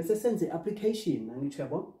manje bese senze application, angithi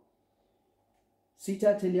uyabona.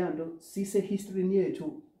 Sithathe leyanto sise history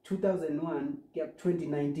yethu 2001 kuya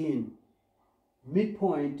 2019,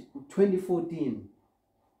 midpoint 2014,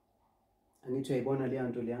 angithi uyayibona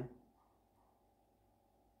leyanto leya,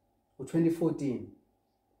 2014,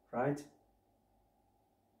 right?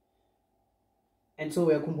 And so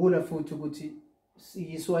uyakhumbula futhi ukuthi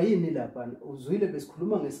siyiswa yini lapha, uzwile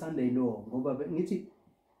besikhuluma ngeSunday law, ngoba ngithi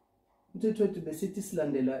umthetho wethu besithi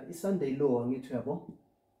silandela iSunday law, angithi uyabo,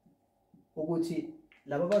 ukuthi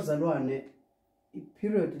laba bazalwane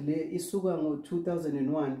i-period le isuka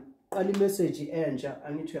ngo-2001 qala imessage entsha,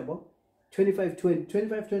 angithi uyabo,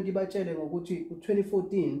 2520 batshele ngokuthi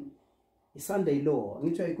u-2014 iSunday law,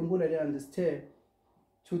 angithi uyayikhumbula leyo nto. Sithe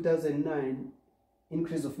 2009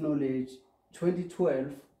 increase of knowledge,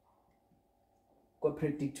 2012 kwa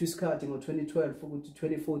predict isikhathi ngo-2012 ukuthi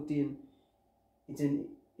 2014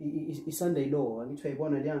 it's iSunday law, angithi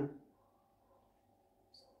uyayibona leyana.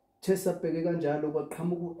 Thesabheke kanjalo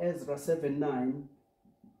kwaqhamuka uEzra 7:9,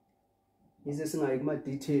 ize singayi kuma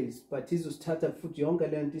details, but izosithatha futhi yonke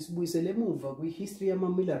lento isibuyisele emuva kwi-history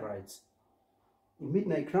yama-Millerites,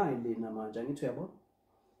 i-Midnight Cry lena manje, angithi uyabo.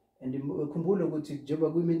 And ukhumbule ukuthi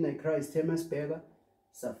njengoba kwi-Midnight Cry sithe masibheka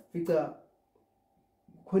safica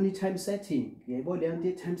khona i-time setting, uyayibona leyanto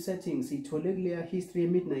ye-time setting siyithole kuleya history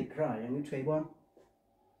ye-Midnight Cry, angithi uyayibona,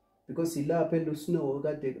 because ilapho eLusnow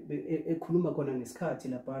kade ekhuluma khona ngesikhathi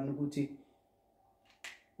laphana ukuthi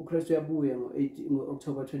uKristu uyabuya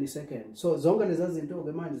ngo-October 22nd. So zonke lezi zinto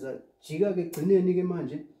ke manje zajika ke egcineni ke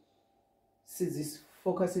manje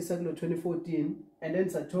sizifocusisa kulo 2014, and then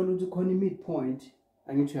sathola ukuthi khona i-midpoint,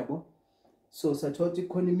 angithi uyabo. So sathola ukuthi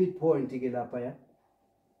khona i-midpoint ke lapha ya,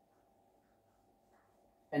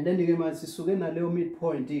 and then ke manje sisuke naleyo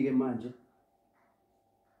midpoint ke manje,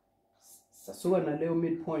 sasuka naleyo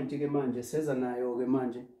midpoint ke manje seza nayo ke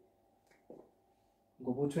manje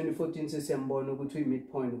ngoba 2014 sesiyambona ukuthi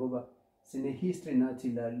uyi-midpoint, ngoba sine history nathi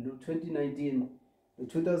la 2019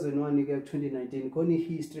 2001 ke 2019 khona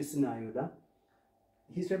i-history sinayo la,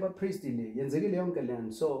 history yabapriest le yenzekile yonke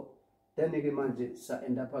lento. So then ke manje sa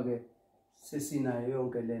end up ke sesinayo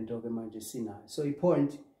yonke lento ke manje sinayo. So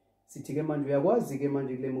i-point sithi ke manje uyakwazi ke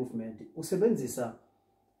manje kule movement usebenzisa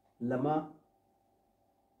lama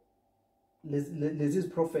lezi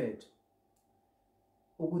prophet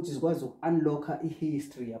ukuthi sikwazi uku-unlocka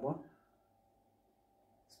i-history, yabo.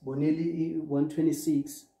 Sibonile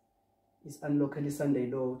i-126 is unlockele iSunday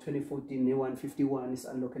law, 2014 ne-151 is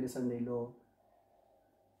unlockele iSunday law.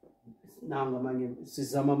 Nanga manje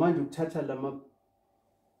sizama manje ukuthatha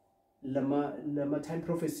lama time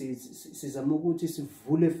prophecies, sizama ukuthi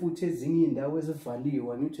sivule futhi ezinye indawo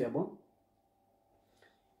ezivaliwe, angithi yabo.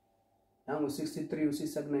 Nango 63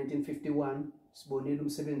 usisa ku 1951 sibonile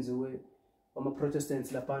umsebenzi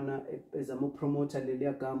wama-Protestants laphana ezama ukupromota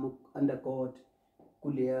leliya gama under God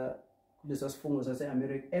kulesa sifungo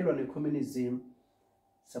sase-America elwa ne-communism.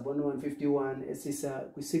 Sabona 151 esisa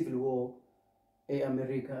kwi-civil war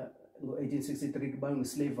e-America ngo-1863 kuba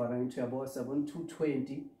ngu-slavery, angithi yabo. Sabona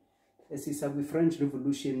 220 esisa kwi-French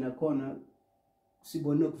Revolution, nakhona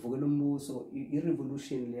sibone ukuvukela umbuso,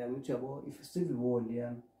 i-revolution leya, angithi yabo, i-civil war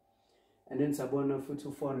leya. And then sabona futhi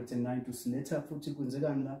 409 usiletha futhi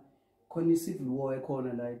kwenzekani la, khona i-civil war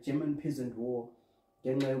ekhona la, German peasant war,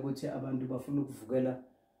 ngenxa yokuthi abantu bafuna ukuvukela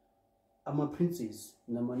ama-princes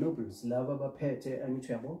nama-nobles laba abaphethe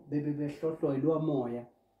angithi yabo behlohlwa yilowa moya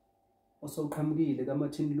osawuqhamukile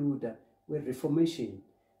kaMartin Luther we-Reformation.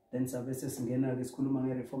 Then sabe sesingena-ke sikhuluma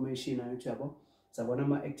nge-Reformation angithi yabo sabona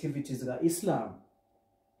ama-activities ka-Islam.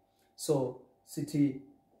 So sithi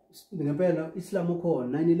ngempela Islam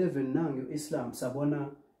ukhona 9/11 nangu Islam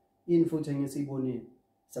sabona ini futhi engesiyibonile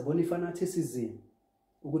sabona i-fanaticism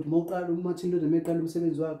ukuthi mawuqala uMartin Luther meqala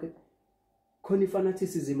umsebenzi wakhe khona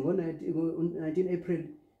i-fanaticism ngo-19 April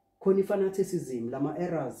khona i-fanaticism lama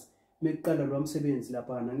errors meqala lo msebenzi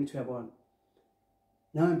lapha ngithi uyabona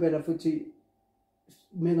na impela futhi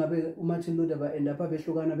mengabe uMartin Luther ba-end up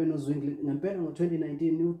behlukana benozwingli ngempela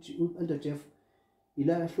ngo-2019 u-Elder Jeff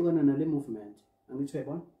ila yahlukana nale movement angithi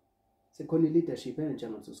uyabona sekhona i-leadership entsha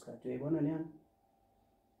ngaleso sikhathi uyayibona leyana.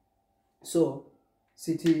 So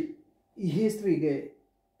sithi i-history ke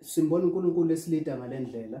simbona uNkulunkulu esilida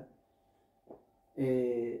ngalendlela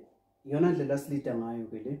yona ndlela silida ngayo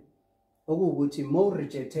ke le okuwukuthi more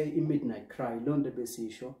rejecte i-midnight cry lonto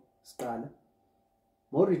besisho siqala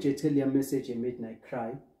more rejecte le message e-midnight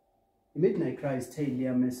cry. I-midnight cry isithe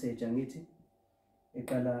le message angithi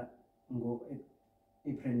eqala ngo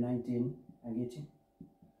April 19 angithi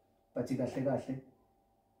but kahle kahle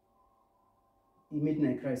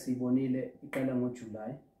i-midnight cry siyibonile iqala ngo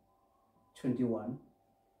July 21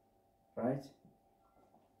 right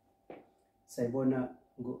sayibona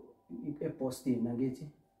eBoston angithi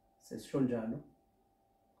sesisho njalo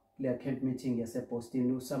le camp meeting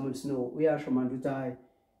yaseBoston uSamuel Snow uyasho manje ukuthi hayi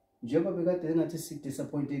njengoba bekade engathi si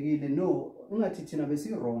disappointekile no engathi thina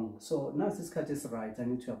besi wrong so nasi isikhathi esi right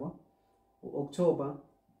angithi yabo October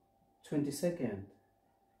 22nd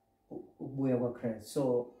ukubuya kwaChrist.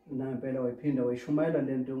 So nampela wayiphinda wayishumayela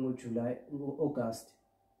lento ngoJuly ngoAugust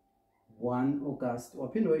 1 August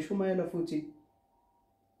waphinda wayishumayela futhi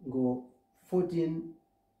ngo 14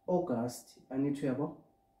 August angithi yabo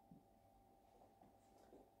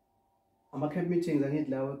ama-camp meetings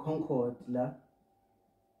angithi la we-Concord la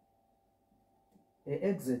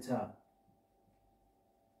e-Exeter.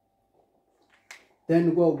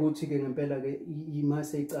 Then kwawukuthi-ke ngempela-ke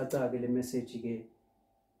imase icaca-ke le message-ke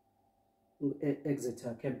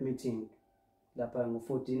e-Exeter camp meeting lapha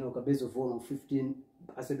ngo-14 August bezovuka ngo-15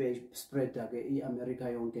 asebe-spreada-ke i-America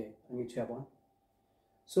yonke angithi yabona.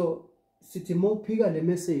 So sithi mawuphika le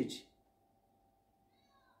message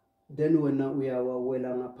then wena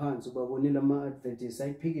uyawawela ngaphansi ubabonile ama-Adventists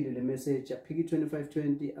ayiphikile le message aphika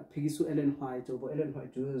i-2520 aphikisa u-Ellen White Ellen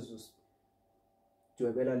White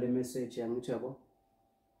dwebela le message angithi yabo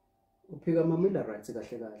uphika ama-Millerites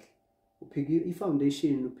kahle kahle uphika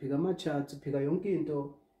i-foundation uphika ama-charts uphika yonke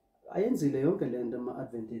into ayenzile yonke lento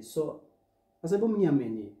ama-Adventists so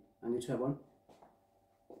asebomnyameni angithi yabona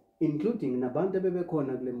including nabantu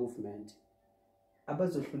bebekhona kule movement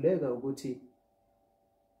abazohluleka ukuthi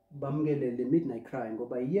bamukele le midnight cry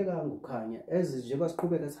ngoba iyeka ngokukhanya njengoba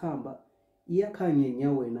siqhubeka sihamba iyakhanya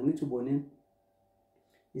enyaweni angithi ubone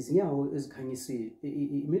izinyawo ezikhanyisile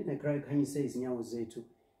i-midnight cry ikhanyise izinyawo zethu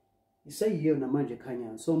iseyiyo namanje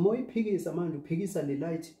ekhanyayo so moyiphikisa manje uphikisa le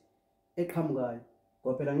light eqhamukayo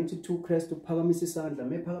ngoba phela ngithi to Christ uphakamisa isandla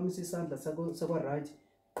mephakamisa isandla sakwa right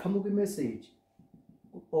qhamuka i-message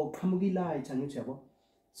oqhamuka i-light angithi yabo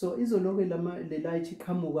so izoloke le light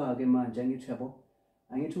iqhamuka-ke manje angithi yabo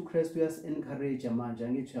angithi uChrist uyasi-encourage manje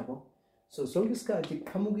angithi yabo so sonke isikhathi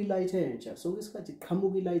qhamuka i-light entsha sonke isikhathi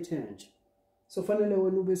qhamuka i-light entsha so fanele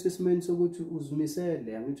wena ube sesimeni sokuthi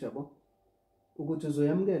uzimisele angithi yabo ukuthi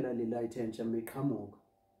uzoyamukela le light entsha meqhamuka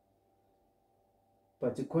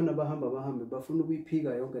but khona bahambe bafuna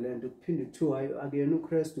ukuyiphika yonke lento kuphinde kuthiwa hayi akuyena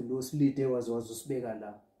uChrist lo silide wazi usibeka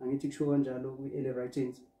la angithi kusho kanjalo kwi-early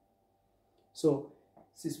writings. So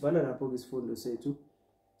sisivala lapho isifundo sethu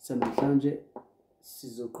sanamhlanje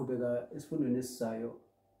sizoqhubeka esifundweni esizayo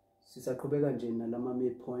sisaqhubeka nje nalama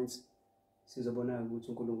mid points sizobona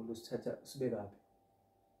ukuthi uNkulunkulu usithatha sibekaphi.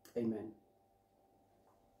 Amen.